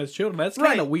keeping them as children. That's Right.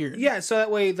 kind of weird. Yeah, so that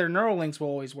way their neural links will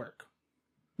always work.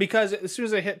 Because as soon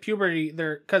as they hit puberty,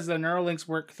 because the neural links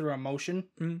work through emotion.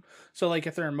 Mhm. So like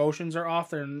if their emotions are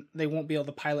off, they won't be able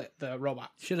to pilot the robot.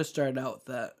 Should have started out with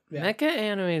that. Yeah. Mecha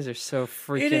animes are so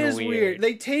freaking It is weird. weird.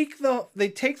 They take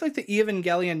like the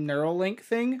Evangelion neural link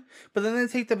thing, but then they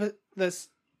take this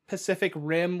Pacific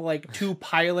Rim like 2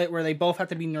 pilot where they both have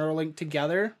to be neural linked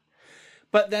together.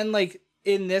 But then like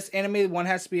in this anime, one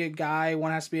has to be a guy,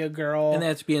 one has to be a girl. And they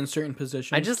have to be in certain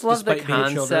positions. I just love the despite being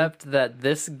children. concept that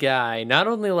this guy not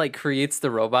only like creates the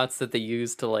robots that they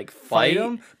use to like fight,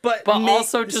 them, but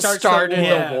also just starts started the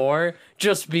war. the war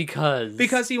just because.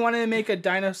 Because he wanted to make a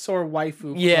dinosaur waifu.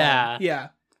 clone. Yeah. Yeah.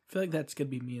 I feel like that's going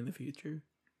to be me in the future.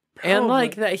 And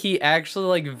like Probably. that he actually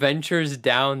like ventures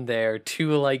down there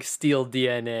to like steal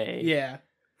DNA. Yeah.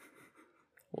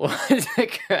 What the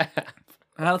crap?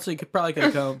 Honestly, could probably could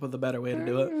have come up with a better way to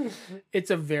do it. It's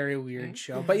a very weird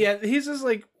show. But yeah, he's just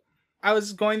like, I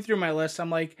was going through my list. I'm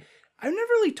like, I've never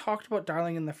really talked about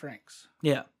Darling in the Franxx.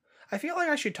 Yeah. I feel like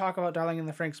I should talk about Darling in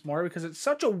the Franxx more because it's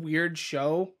such a weird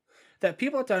show that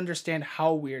people have to understand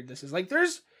how weird this is. Like,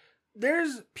 there's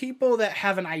people that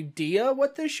have an idea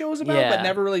what this show is about, but Yeah.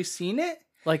 never really seen it.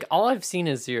 Like all I've seen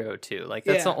is 02. Like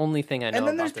that's Yeah. the only thing I know. And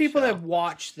then about there's the people show. that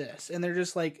watch this and they're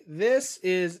just like, this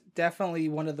is definitely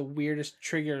one of the weirdest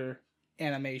trigger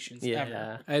animations ever.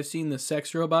 Yeah. I've seen the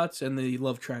sex robots and the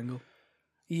love triangle.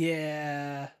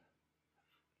 Yeah.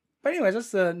 But anyways,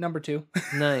 that's the number 2.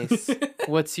 Nice.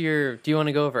 What's your? Do you want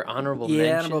to go over honorable Yeah,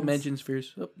 mentions? honorable mentions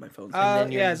first. Oh, my phone's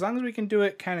then you're- Yeah, as long as we can do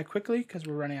it kind of quickly because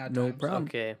we're running out of No time. problem.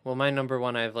 Okay. Well, my number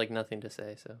 1, I have like nothing to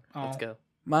say, so let's Oh. go.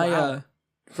 My Wow.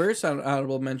 first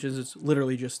honorable mentions is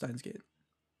literally just Steins Gate.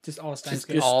 Just all Steins Just-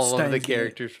 Gate. All of the Steins Gate.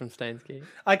 characters from Steins Gate.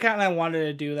 I kind of wanted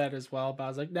to do that as well, but I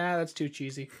was like, nah, that's too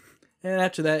cheesy. And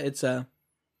after that, it's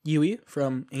Yui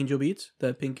from Angel Beats,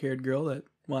 the pink-haired girl that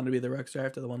wanted to be the rock star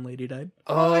after the one lady died.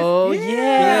 Oh yeah.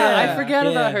 yeah. I forgot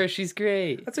Yeah. about her. She's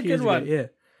great. That's a She good was one. great,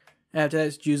 yeah. After that,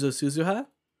 it's Juzo Suzuha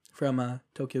from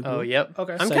Tokyo Ghoul. Oh yep.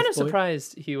 Okay. I'm Scythe kind of Boy.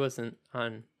 surprised he wasn't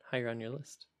higher on your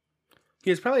list. He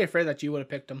was probably afraid that you would have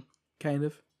picked him. Kind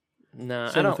of. No,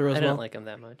 Same with I Roswell. didn't like him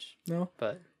that much. No.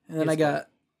 But And then He's I got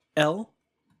L,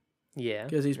 yeah,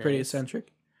 because he's pretty nice.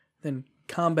 eccentric. Then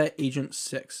Combat Agent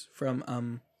 6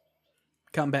 from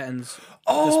Combatants.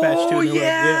 Oh, Dispatch to a New World,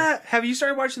 yeah. Have you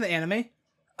started watching the anime?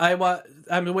 I'm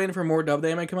waiting for more dub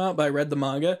anime to come out, but I read the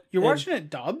manga. You're and- watching it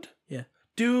dubbed? Yeah.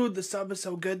 Dude, the sub is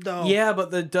so good, though. Yeah,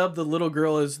 but the little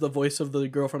girl is the voice of the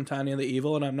girl from Tanya the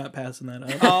Evil, and I'm not passing that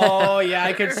up. Oh, yeah,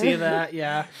 I could see that.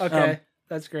 Yeah. Okay.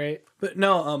 That's great. But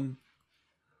no,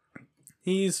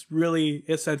 he's really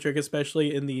eccentric,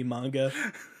 especially in the manga.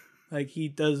 Like he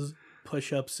does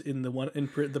push-ups in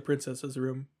the princess's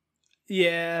room.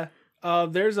 Yeah.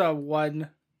 There's a one.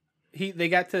 They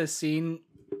got to the scene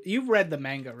you've read the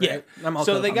manga, right? Yeah, I'm all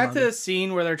So caught they up got on to manga. the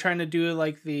scene where they're trying to do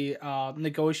like the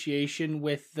negotiation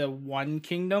with the one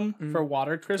kingdom for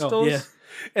water crystals, yeah.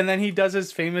 and then he does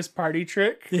his famous party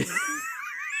trick.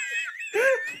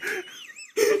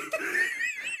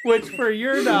 Which, for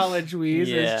your knowledge, Weez,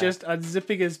 Yeah. is just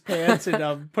unzipping his pants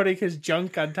and putting his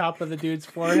junk on top of the dude's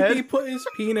He forehead. put his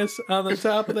penis on the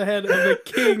top of the head of the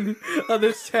king of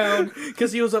this town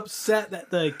because he was upset that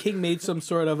the king made some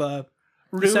sort of a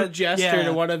Rude gesture yeah.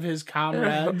 to one of his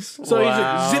comrades. So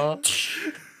Wow. he's like,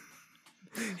 zip.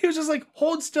 He was just like,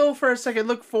 hold still for a second,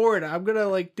 look forward. I'm gonna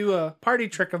like do a party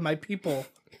trick of my people.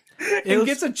 And was-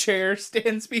 gets a chair,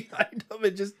 stands behind him,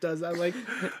 and just does that. Like,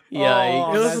 Yikes. oh,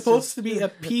 It was that's supposed to be a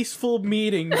peaceful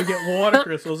meeting to get water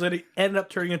crystals, and it ended up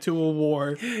turning into a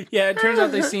war. yeah, it turns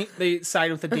out they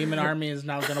side with the demon army and is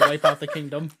now gonna wipe out the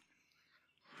kingdom.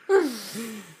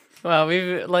 Well,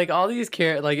 we've like all these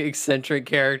like eccentric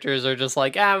characters are just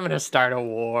like, I'm gonna start a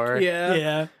war. Yeah.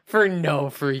 Yeah. For no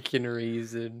freaking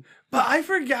reason. But I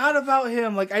forgot about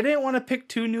him. Like, I didn't want to pick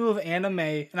too new of anime,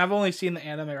 and I've only seen the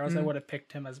anime, or else I would have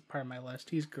picked him as part of my list.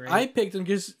 He's great. I picked him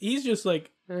because he's just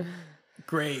like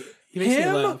great. He makes me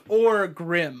Him laugh. or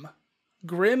Grimm.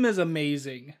 Grimm is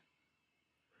amazing.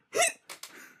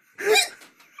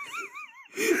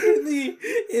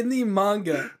 In the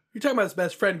manga, you're talking about his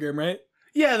best friend Grim, right?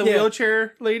 Yeah, the Yeah.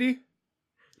 wheelchair lady.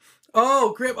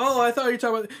 Oh, Grim. Oh, I thought you were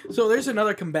talking about. So there's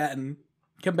another combatant.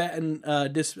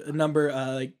 This number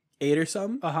like 8 or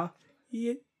something. Uh-huh.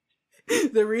 Yeah.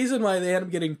 The reason why they end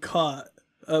up getting caught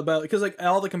because like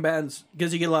all the combatants,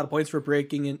 because you get a lot of points for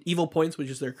breaking in evil points, which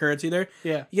is their currency there.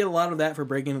 Yeah. You get a lot of that for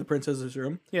breaking into the princess's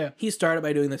room. Yeah. He started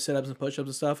by doing the sit-ups and push-ups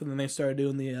and stuff, and then they started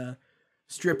doing the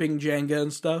stripping Jenga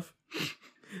and stuff.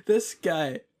 This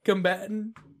guy,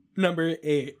 combatant number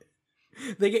 8,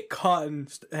 they get caught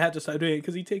and have to stop doing it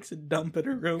because he takes a dump in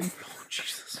her room. Oh,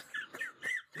 Jesus.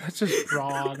 That's just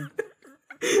wrong.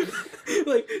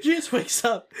 Like, she just wakes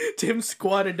up, Tim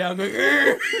squatted down going,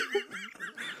 "Arr!"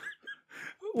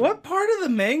 What part of the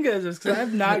manga is this? Because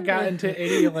I've not gotten to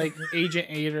any, like, Agent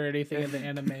 8 or anything in the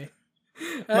anime.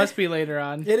 Must be later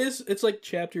on. It's like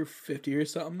chapter 50 or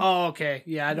something. Oh, okay.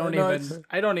 Yeah, I don't No,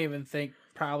 even think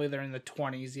probably they're in the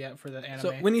 20s yet for the anime.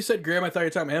 So when you said Grim, I thought you were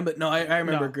talking about him, but no, I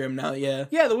remember No. Grim now, yeah.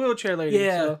 yeah, the wheelchair lady.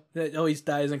 Yeah. So, That always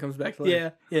dies and comes back to life. yeah.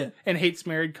 Yeah. And hates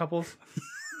married couples.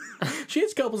 She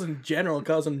hates couples in general,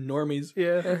 calls them normies.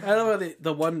 Yeah. I love how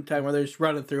the one time where they're just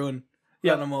running through and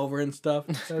Yeah. running them over and stuff.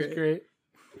 It's That's great. great.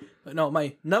 But no,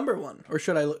 my number one, or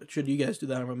should you guys do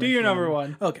that? Do your number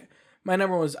one. Okay. My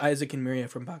number one was Isaac and Miria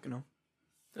from Baccano.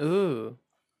 Ooh.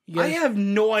 You I guys- have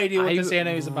no idea what this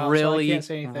anime is about, so I can't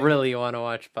say anything. really want to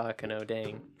watch Baccano,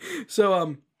 dang.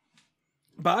 So,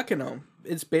 Baccano,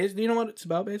 it's based, do you know what it's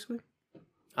about, basically?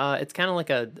 It's kind of like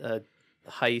a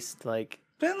heist, like,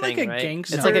 Isn't it like thing, a right?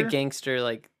 gangster? It's like a gangster,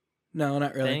 like, No,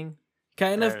 not really. thing.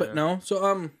 Kind I of, don't but know. no.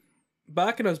 So,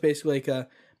 Baccano is basically like a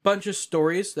bunch of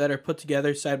stories that are put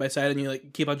together side by side, and you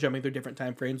like keep on jumping through different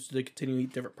time frames to continue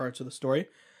different parts of the story.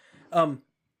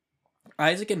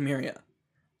 Isaac and Miria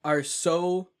are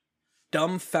so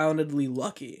dumbfoundedly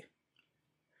lucky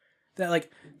that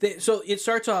like so it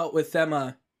starts out with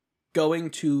them going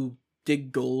to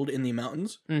dig gold in the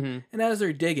mountains, Mm-hmm. and as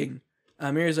they're digging,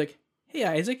 Miria's like, "Hey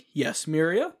Isaac, yes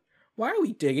Miria, why are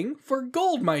we digging for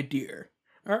gold, my dear?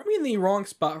 Aren't we in the wrong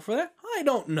spot for that? I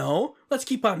don't know. Let's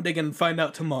keep on digging and find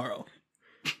out tomorrow."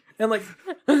 And like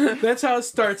that's how it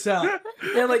starts out.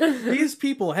 And like these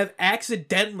people have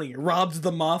accidentally robbed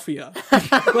the mafia.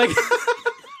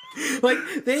 like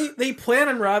they plan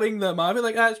on robbing the mafia.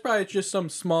 Like, it's probably just some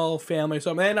small family or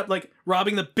something. They end up like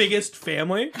robbing the biggest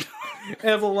family and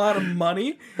have a lot of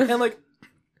money. And like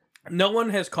no one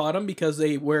has caught them because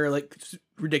they wear like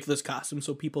ridiculous costumes,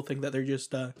 so people think that they're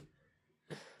just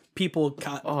people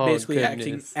Oh, basically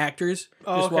goodness. actors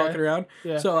Oh, just okay. walking around.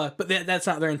 Yeah. So, but that's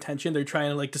not their intention. They're trying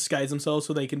to like disguise themselves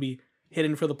so they can be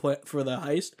hidden for the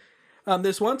heist.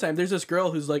 This one time, there's this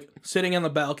girl who's like sitting on the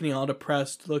balcony, all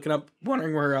depressed, looking up,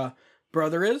 wondering where her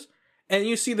brother is, and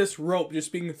you see this rope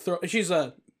just being thrown. She's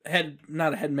not a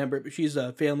head member, but she's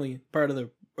a family part of the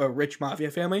rich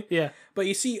mafia family. Yeah. But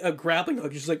you see a grappling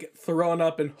hook just like thrown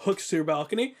up and hooks to her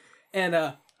balcony,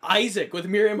 and Isaac with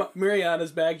Miria on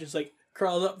his back just like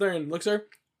crawls up there and looks at her.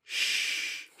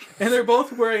 Shh. And they're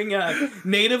both wearing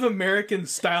Native American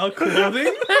style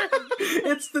clothing.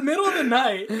 It's the middle of the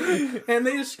night, and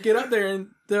they just get up there and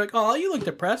they're like, "Oh, you look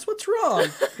depressed. What's wrong?"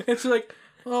 And she's like,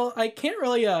 "Well, I can't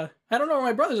really. I don't know where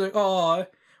my brother's." Like, "Oh,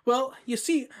 well, you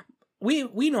see,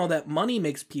 we know that money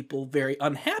makes people very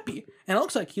unhappy, and it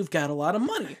looks like you've got a lot of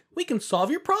money. We can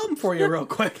solve your problem for you real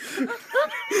quick."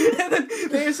 And then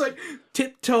they just like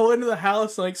tiptoe into the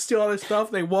house and like steal all their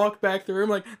stuff. They walk back the room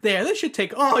like, there, this should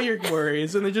take all your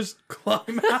worries, and they just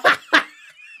climb out.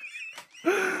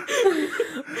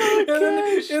 And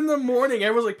then in the morning,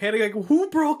 everyone's like panicking, like, who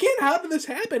broke in? How did this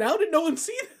happen? How did no one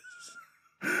see this?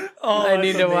 Oh, I that's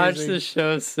need to watch amazing. this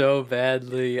show so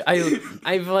badly.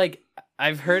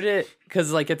 I've heard it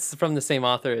because like it's from the same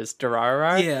author as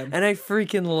Durarara. Yeah. And I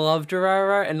freaking love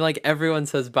Durarara, and like everyone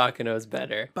says Bakuno's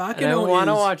better. And I Bakuno want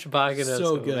to is watch Bakuno so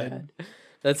so good. bad.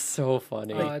 That's so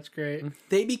funny. Oh, that's great.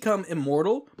 They become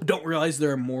immortal, but don't realize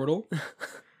they're immortal.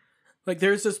 Like,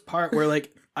 there's this part where,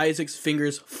 like, Isaac's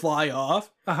fingers fly off,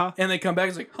 and they come back and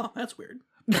it's like, oh, that's weird.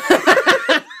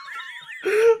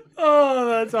 Oh,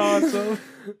 that's awesome.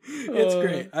 It's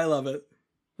great. I love it.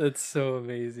 That's so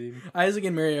amazing. Isaac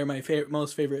and Mary are my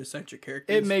most favorite eccentric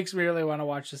characters. It makes me really want to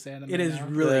watch this anime. It is now.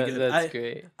 really good. That's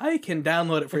great. I can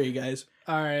download it for you guys.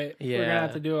 All right. We're going to Yeah.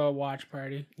 have to do a watch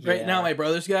party. Right now, Yeah. my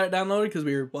brother's got it downloaded because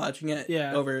we were watching it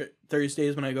Yeah. over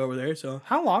Thursdays when I go over there. So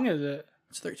How long is it?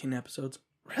 it's 13 episodes.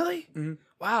 Really? Mhm.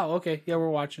 Wow. Okay. Yeah, we're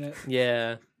watching it.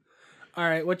 Yeah. All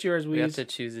right. What's yours, We have Weez? to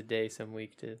choose a day some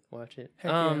week to watch it.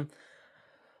 Heck yeah.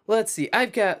 Let's see.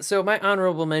 I've got so my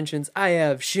honorable mentions. I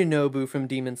have Shinobu from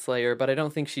Demon Slayer, but I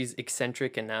don't think she's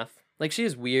eccentric enough. Like she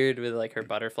is weird with like her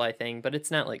butterfly thing, but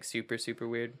it's not like super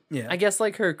weird. Yeah. I guess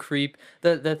like her creep.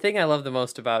 The thing I love the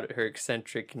most about her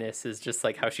eccentricness is just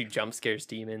like how she jump scares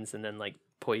demons and then like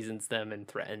poisons them and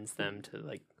threatens them to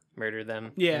like murder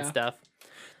them Yeah. and stuff.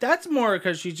 That's more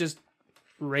because she's just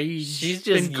rage. She's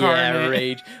just incarnate.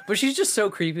 rage, but she's just so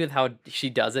creepy with how she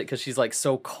does it because she's like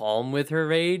so calm with her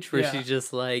rage, where Yeah. she's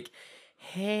just like,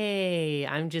 "Hey,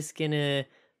 I'm just gonna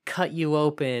cut you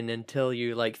open until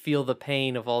you like feel the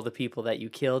pain of all the people that you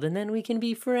killed, and then we can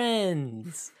be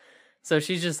friends." So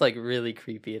she's just like really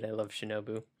creepy, and I love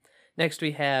Shinobu. Next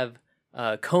we have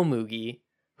Komugi,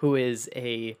 who is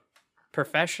a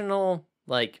professional,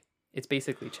 like it's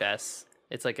basically chess.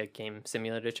 It's like a game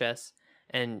similar to chess.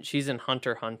 And she's in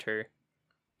Hunter x Hunter,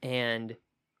 and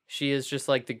she is just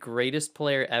like the greatest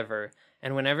player ever.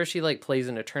 And whenever she like plays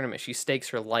in a tournament, she stakes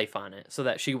her life on it so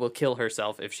that she will kill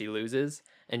herself if she loses.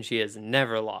 And she has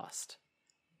never lost,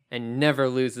 and never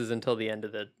loses until the end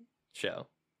of the show.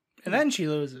 And then she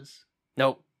loses.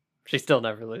 Nope, she still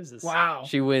never loses. Wow.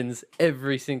 She wins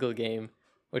every single game,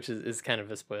 which is kind of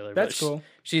a spoiler. That's but cool.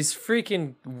 She's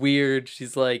freaking weird.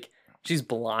 She's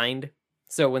blind.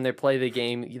 So when they play the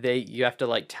game, you have to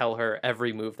like tell her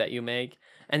every move that you make,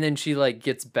 and then she like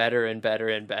gets better and better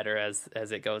and better as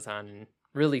it goes on. And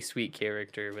really sweet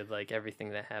character with like everything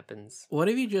that happens. What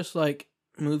if you just like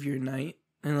move your knight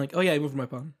and like, oh yeah, I moved my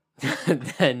pawn.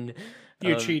 Then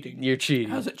You're cheating. You're cheating.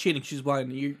 How's it cheating? She's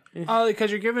blind. You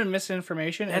Because you're giving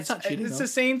misinformation. That's not cheating, It's though. the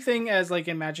same thing as like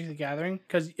in Magic the Gathering.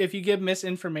 Because if you give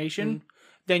misinformation,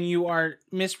 then you are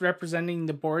misrepresenting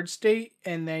the board state,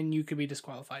 and then you could be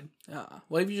disqualified.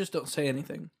 what if you just don't say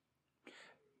anything?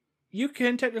 You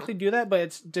can technically do that, but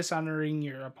it's dishonoring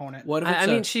your opponent. What if it's I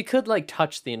mean, she could like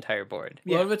touch the entire board.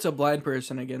 what if it's a blind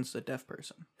person against a deaf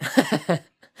person?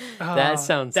 That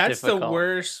sounds That's difficult. the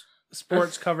worst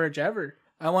sports coverage ever.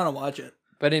 I want to watch it.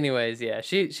 But anyways, yeah,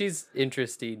 she's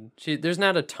interesting. There's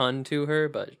not a ton to her,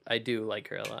 but I do like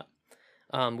her a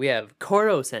lot. We have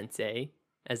Koro Sensei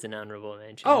as an honorable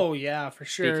mention. Oh yeah, for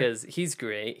sure. Because he's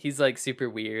great. He's like super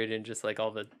weird and just like all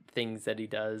the things that he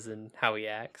does and how he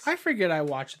acts. I forget I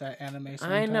watched that anime.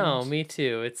 Sometimes. I know, me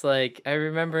too. It's like I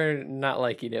remember not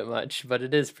liking it much, but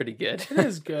it is pretty good. It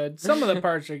is good. Some of the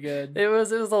parts are good. It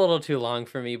was a little too long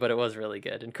for me, but it was really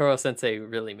good. And Koro Sensei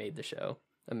really made the show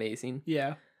amazing.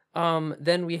 Yeah.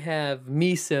 Then we have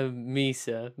Misa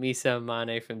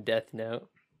Mane from Death Note.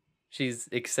 She's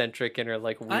eccentric in her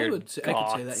like weird I could say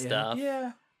goth that, yeah. stuff.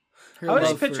 Yeah. Her I always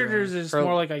love for, pictured her as her-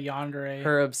 more like a yandere.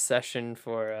 Her obsession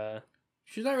for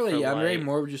She's not really for yandere, light.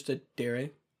 more of just a dere.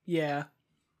 Yeah.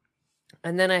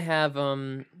 and then I have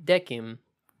Dekim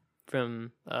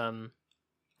from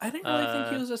I didn't really think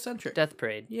he was eccentric. Death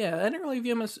Parade. Yeah, I didn't really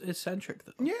view him as eccentric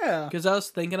though. Yeah. Because I was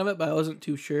thinking of it, but I wasn't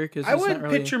too sure. Because I would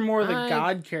really... picture more the I-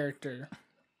 god character.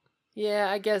 Yeah,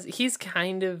 I guess he's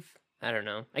kind of, I don't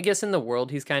know. I guess in the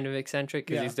world he's kind of eccentric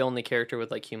because Yeah. he's the only character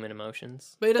with like human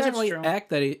emotions. But he doesn't That's really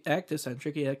true. act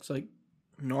eccentric. He acts like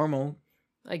normal.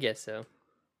 I guess so.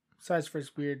 Besides for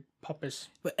his weird puppets.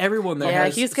 But everyone there Yeah,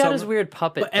 has he's got his some- weird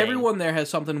puppet. But thing. everyone there has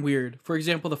something weird. For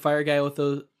example, the fire guy with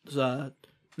those,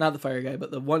 not the fire guy,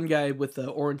 but the one guy with the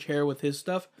orange hair with his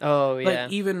stuff. Oh yeah.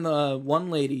 Like even the one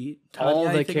lady, Tanya, All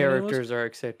I the think her name was. characters are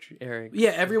eccentric.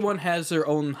 Yeah, everyone has their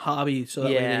own hobby, so that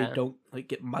way Yeah. they don't like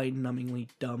get mind-numbingly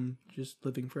dumb just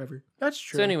living forever. That's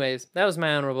true. So, anyways, that was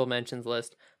my honorable mentions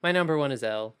list. My number one is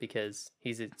L because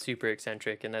he's super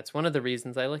eccentric, and that's one of the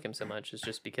reasons I like him so much. Is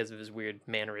just because of his weird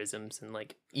mannerisms and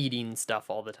like eating stuff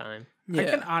all the time. I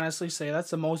can honestly say that's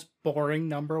the most boring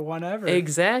number one ever.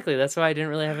 Exactly. That's why I didn't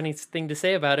really have anything to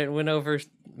say about it and went over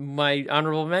my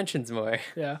honorable mentions more.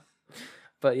 Yeah.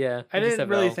 But yeah, I just didn't have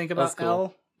really L. think L's about cool.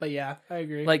 L, but yeah, I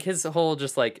agree. Like his whole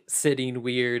just like sitting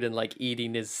weird and like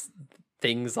eating his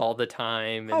things all the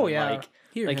time. And, Oh, yeah. Like,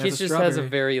 Here, like have he a just has a strawberry.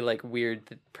 very like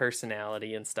weird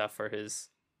personality and stuff for his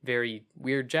very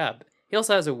weird job. He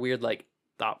also has a weird like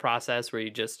thought process where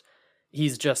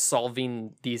he's just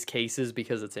solving these cases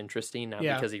because it's interesting, not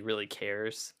Yeah. because he really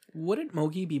cares. Wouldn't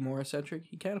Mogi be more eccentric?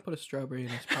 He kind of put a strawberry in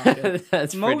his pocket.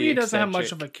 That's Mogi doesn't have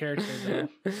much of a character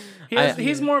though.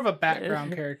 He's more of a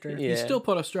background character. Yeah. He still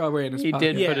put a strawberry in his He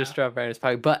pocket. did put Yeah. a strawberry in his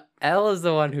pocket, but L is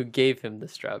the one who gave him the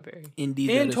strawberry. Indeed,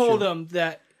 that And is told true. him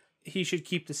that he should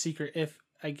keep the secret if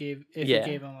he gave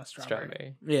him a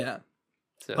strawberry. Yeah,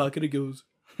 So, pocket it goes.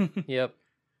 yep.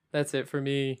 That's it for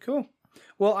me. Cool.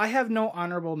 Well, I have no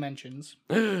honorable mentions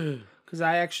because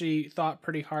I actually thought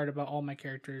pretty hard about all my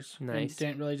characters. Nice. And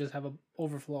didn't really just have an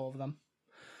overflow of them.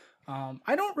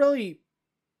 I don't really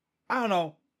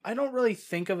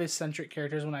think of eccentric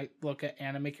characters when I look at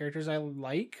anime characters I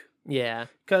like, Yeah.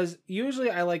 because usually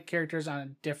I like characters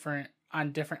on different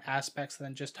aspects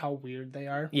than just how weird they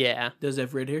are. Yeah. Does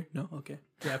Ev red hair? No. Okay.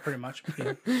 Yeah, pretty much.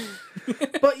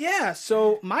 But yeah,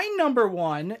 so my number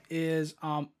one is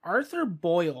Arthur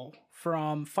Boyle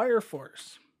from Fire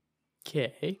Force.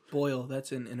 Okay. Boyle.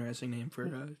 That's an interesting name for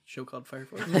a show called Fire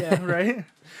Force. Yeah, right.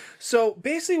 So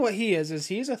basically, what he is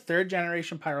he's a third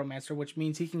generation pyromancer, which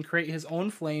means he can create his own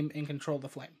flame and control the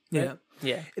flame. right? Yeah.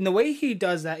 Yeah. And the way he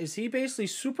does that is he basically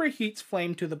superheats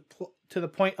flame to the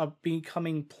point of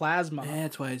becoming plasma,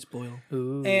 That's why it's Boyle.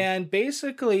 Ooh. and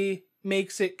basically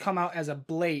makes it come out as a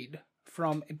blade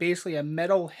from basically a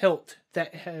metal hilt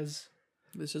that has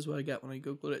This is what I got when I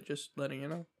googled it. Just letting you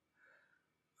know.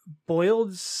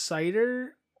 boiled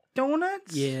cider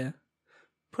donuts. Yeah.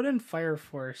 Put in Fire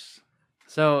Force.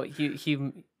 So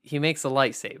he makes a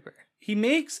lightsaber. He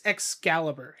makes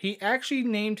Excalibur. He actually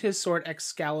named his sword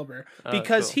Excalibur Oh,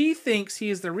 because cool. he thinks he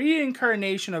is the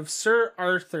reincarnation of Sir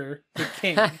Arthur the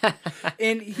King,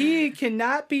 and he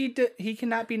cannot be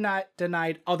not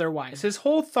denied otherwise. His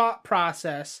whole thought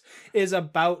process is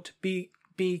about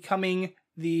becoming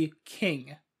the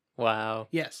king. Wow.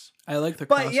 Yes, I like the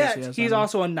but crosses yet he has he's on him.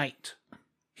 also a knight.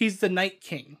 He's the Night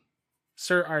King,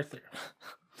 Sir Arthur.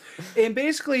 And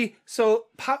basically, so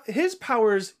his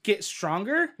powers get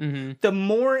stronger Mm-hmm. the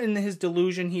more in his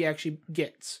delusion he actually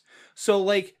gets. So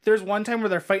like there's one time where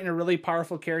they're fighting a really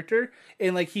powerful character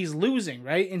and like he's losing,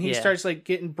 right? And he Yeah. starts like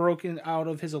getting broken out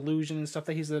of his illusion and stuff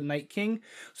that he's the Night King.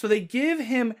 So they give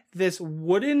him this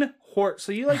wooden horse.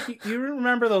 So you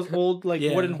remember those old like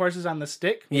Yeah. wooden horses on the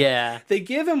stick? Yeah. They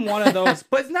give him one of those,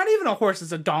 but it's not even a horse,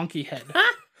 it's a donkey head.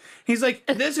 He's like,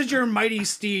 this is your mighty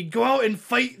steed. Go out and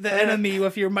fight the enemy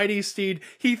with your mighty steed.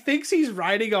 He thinks he's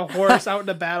riding a horse out in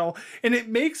a battle, and it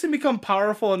makes him become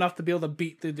powerful enough to be able to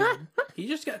beat the dude. He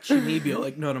just got Chinibio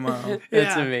like no tomorrow.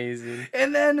 That's Yeah. amazing.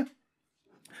 And then,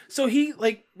 so he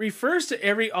like refers to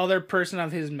every other person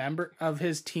of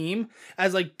his team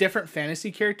as like different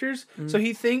fantasy characters. So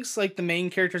he thinks like the main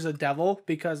character's a devil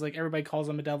because like everybody calls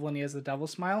him a devil and he has the devil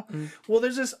smile. Well,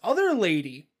 there's this other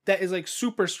lady that is like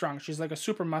super strong. She's like a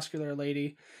super muscular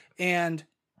lady, and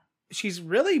she's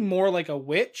really more like a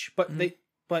witch.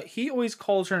 But he always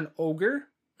calls her an ogre,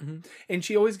 and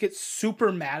she always gets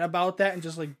super mad about that and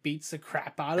just like beats the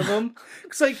crap out of him.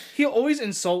 Cause like he'll always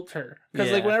insult her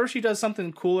because like Yeah. whenever she does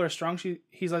something cool or strong,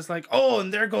 he's just like, oh,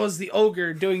 and there goes the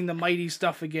ogre doing the mighty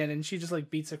stuff again, and she just like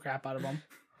beats the crap out of him.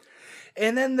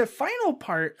 And then the final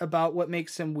part about what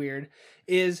makes him weird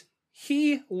is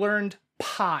he learned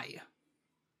pi.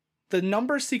 The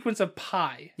number sequence of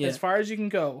pi, Yeah. as far as you can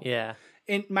go. Yeah.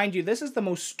 And mind you, this is the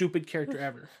most stupid character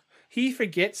ever. He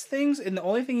forgets things, and the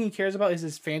only thing he cares about is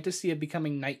his fantasy of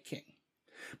becoming Night King.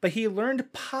 But he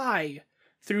learned pi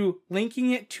through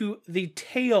linking it to the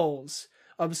tales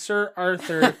of Sir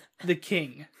Arthur the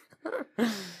King.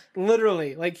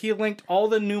 Literally, like he linked all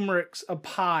the numerics of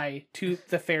pi to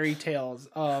the fairy tales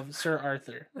of Sir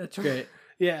Arthur. That's great.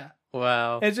 Yeah.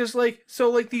 Wow. It's just like, so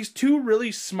like these two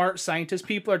really smart scientist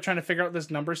people are trying to figure out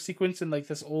this number sequence in like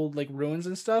this old like ruins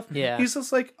and stuff. Yeah. He's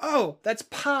just like, oh, that's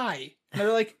pi. And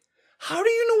they're like, how do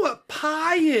you know what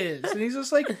pi is? And he's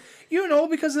just like,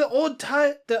 because of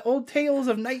the old tales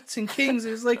of knights and kings.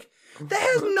 He's like, that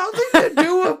has nothing to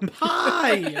do with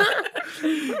pi.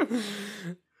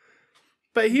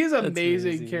 But he's an That's amazing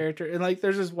amazing. character. And like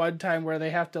there's this one time where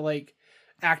they have to like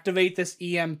activate this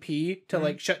EMP to Mhm.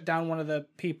 like shut down one of the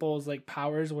people's like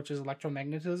powers, which is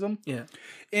electromagnetism. Yeah.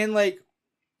 And like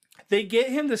they get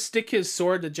him to stick his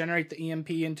sword to generate the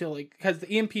EMP into like, because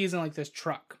the EMP is in like this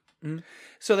truck. Mhm.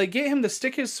 So they get him to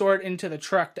stick his sword into the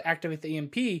truck to activate the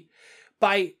EMP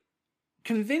by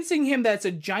convincing him that it's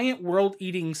a giant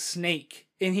world-eating snake,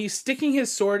 and he's sticking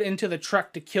his sword into the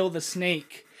truck to kill the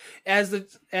snake as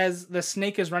the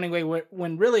snake is running away,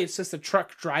 when really it's just the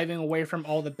truck driving away from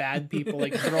all the bad people,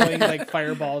 like throwing like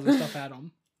fireballs and stuff at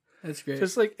him. That's great.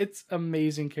 Just like, it's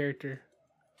amazing character.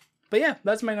 But yeah,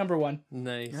 that's my number one.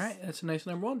 Nice. All right, that's a nice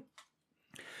number one.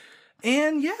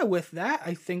 And yeah, with that,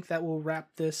 I think that will wrap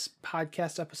this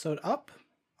podcast episode up.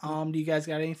 Do you guys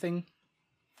got anything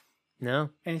No,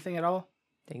 at all?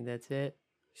 I think that's it.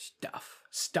 Stuff.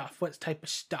 What type of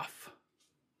stuff?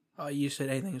 Oh, you said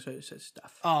anything, so you said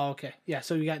stuff. Oh, okay. Yeah,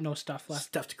 so we got no stuff left.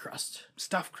 Stuffed crust.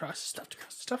 Stuffed crust.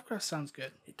 Stuffed crust sounds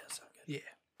good. It does sound good. Yeah.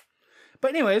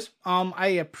 But anyways, I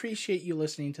appreciate you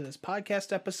listening to this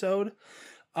podcast episode.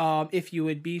 If you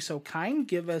would be so kind,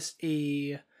 give us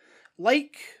a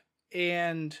like,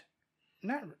 and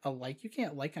not a like. You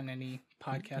can't like on any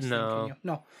podcast thing, can you?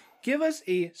 No. Give us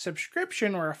a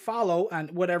subscription or a follow on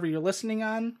whatever you're listening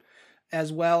on,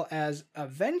 as well as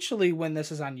eventually when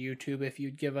this is on YouTube, if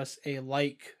you'd give us a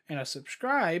like and a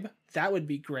subscribe, that would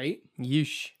be great.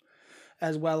 Yeesh.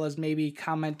 As well as maybe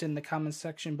comment in the comment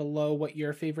section below what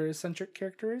your favorite eccentric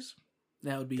character is.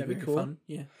 That would be That'd be very cool. fun.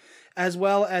 Yeah. As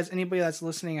well as anybody that's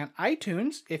listening on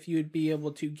iTunes, if you'd be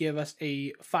able to give us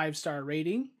a 5-star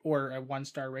rating or a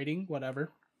 1-star rating, whatever.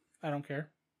 I don't care.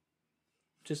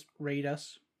 Just rate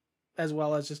us. As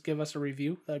well as just give us a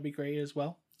review. That'd be great as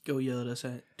well. Go yell at us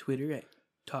at Twitter at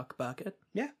TalkBucket.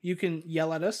 Yeah, you can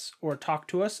yell at us or talk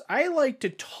to us. I like to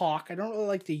talk. I don't really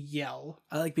like to yell.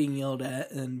 I like being yelled at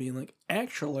and being like,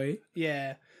 actually.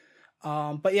 Yeah.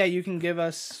 But yeah, you can give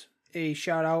us a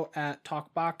shout out at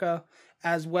TalkBaka,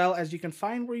 as well as you can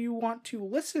find where you want to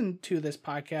listen to this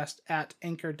podcast at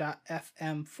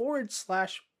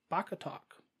anchor.fm/Baka Talk.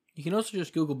 You can also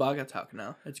just Google Baka Talk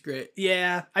now. It's great.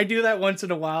 Yeah, I do that once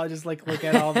in a while. I just like look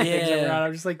at all the things Yeah. around.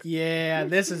 I'm just like, yeah,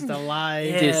 this is the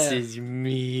life. Yeah. This is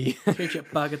me. Search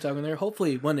up Baka Talk in there.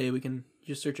 Hopefully one day we can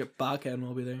just search up Baka and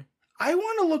we'll be there. I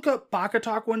want to look up Baka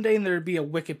Talk one day and there'd be a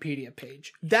Wikipedia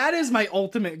page. That is my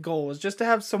ultimate goal, is just to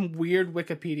have some weird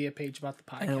Wikipedia page about the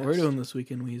podcast. I know what we're doing this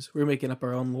weekend, Weez. We're making up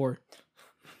our own lore.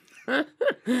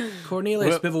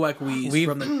 Cornelius Bivouac Weez we've-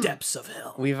 from the depths of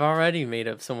hell. We've already made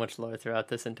up so much lore throughout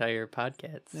this entire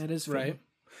podcast. That is Right. right.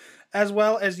 As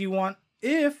well as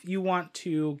if you want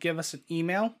to give us an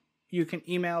email, you can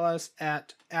email us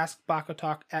at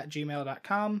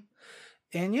askbakatalk@gmail.com.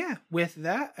 And yeah, with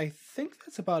that, I think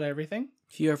that's about everything.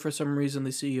 If you are for some reason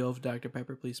the CEO of Dr.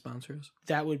 Pepper, please sponsor us.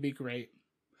 That would be great.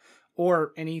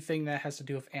 Or anything that has to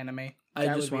do with anime. I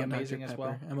That just would be want amazing Dr. as Pepper.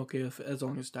 well. I'm okay with as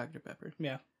long as Dr. Pepper.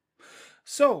 Yeah.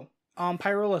 So,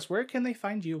 Pyrolus, where can they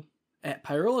find you? At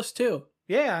Pyrolus too.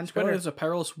 Yeah, on Twitter. Twitter. There's a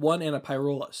Pyrolus 1 and a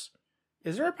Pyrolus.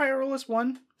 Is there a Pyrolus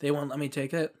one? They won't let me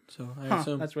take it, so I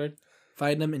assume That's weird.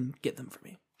 find them and get them for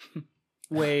me.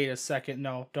 Wait a second.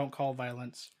 No, don't call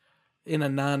violence. In a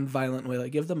non-violent way,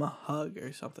 like give them a hug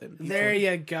or something. There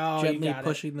before you go. Gently you got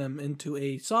pushing them into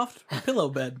a soft pillow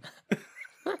bed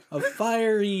of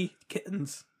fiery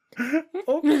kittens. it.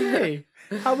 Okay.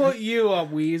 How about you,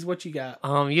 Weez? What you got?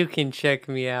 You can check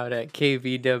me out at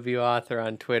KBW Author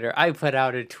on Twitter. I put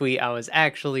out a tweet I was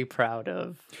actually proud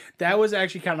of. That was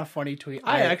actually kind of funny tweet.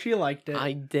 I actually liked it.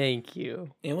 I thank you.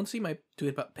 Anyone see my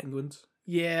tweet about penguins?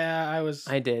 Yeah, I was.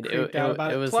 I did. creeped It out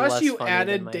about was Plus, less you funny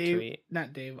added than my Dave. tweet.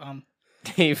 Not Dave.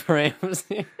 Dave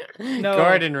Ramsey. No,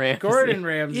 Gordon Ramsay. Gordon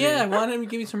Ramsay. Yeah, I wanted him to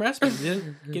give me some recipes. He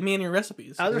didn't give me any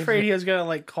recipes. I was afraid he was gonna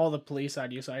like call the police on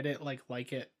you, so I didn't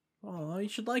like it. Oh, you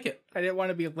should like it. I didn't want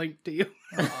to be linked to you.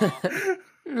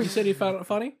 You said you found it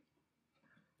funny?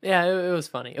 Yeah, it was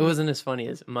funny. It wasn't as funny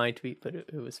as my tweet, but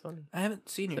it was funny. I haven't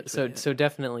seen your So tweet yet. so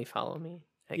definitely follow me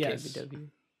at Yes. KBW.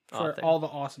 For Author. all the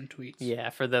awesome tweets. Yeah,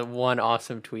 for the one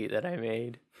awesome tweet that I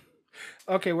made.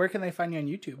 Okay, where can they find you on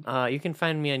YouTube? You can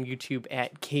find me on YouTube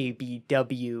at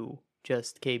KBW.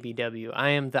 Just KBW. I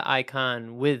am the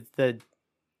icon with the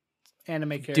Anime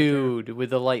character. dude with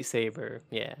the lightsaber.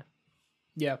 Yeah.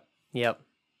 Yeah. Yep.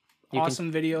 You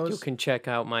Awesome videos. You can check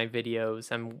out my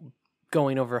videos. I'm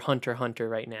going over Hunter x Hunter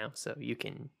right now, so you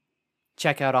can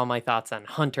check out all my thoughts on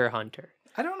Hunter x Hunter.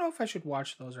 I don't know if I should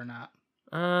watch those or not.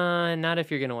 Not if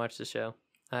you're gonna watch the show.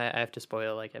 I have to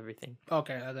spoil like everything.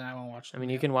 Okay, then I won't watch I them. mean,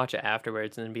 you can watch it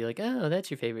afterwards and then be like, "Oh,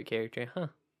 that's your favorite character, huh?"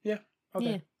 Okay.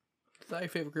 Yeah. I thought your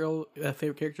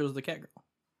favorite character was the cat girl.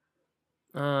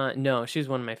 No, she's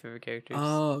one of my favorite characters.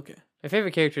 Oh, okay. My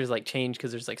favorite characters like change because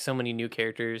there's like so many new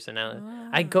characters, and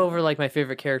I go over like my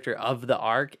favorite character of the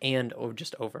arc and or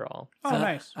just overall. Oh,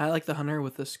 nice. I like the hunter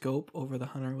with the scope over the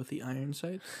hunter with the iron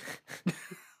sights.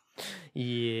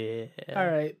 Yeah. All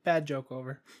right, bad joke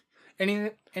over.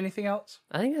 Anything else?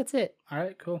 I think that's it. All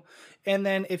right, cool. And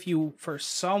then if you, for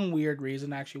some weird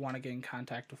reason, actually want to get in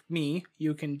contact with me,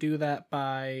 you can do that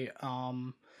by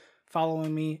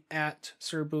following me at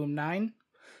SirBoom9,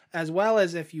 as well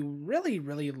as if you really,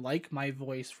 really like my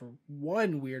voice for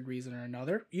one weird reason or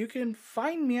another, you can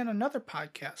find me on another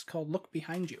podcast called Look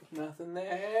Behind You. Nothing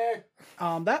there.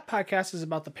 That podcast is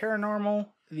about the paranormal,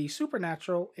 the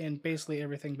supernatural, and basically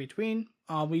everything between.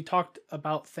 We talked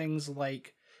about things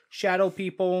like shadow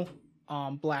people,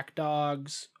 black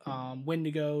dogs,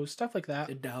 wendigos, stuff like that.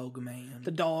 The dog man.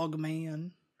 The dog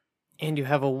man. And you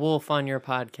have a wolf on your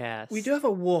podcast. We do have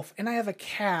a wolf, and I have a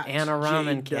cat. And a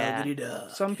ramen cat.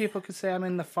 Cat. Some people could say I'm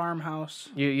in the farmhouse.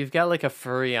 You've got like a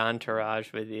furry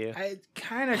entourage with you. It's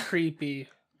kind of creepy.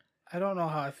 I don't know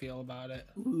how I feel about it.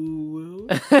 Ooh.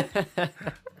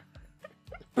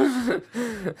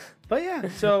 But yeah,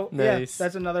 so Nice. yeah,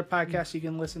 that's another podcast you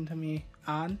can listen to me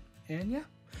on. And yeah,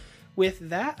 with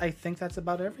that, I think that's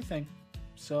about everything.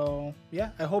 So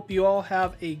yeah, I hope you all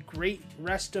have a great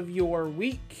rest of your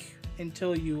week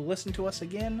until you listen to us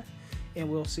again, and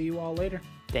we'll see you all later.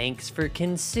 Thanks for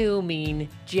consuming.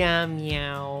 Jam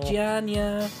meow.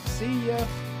 Janya. See ya.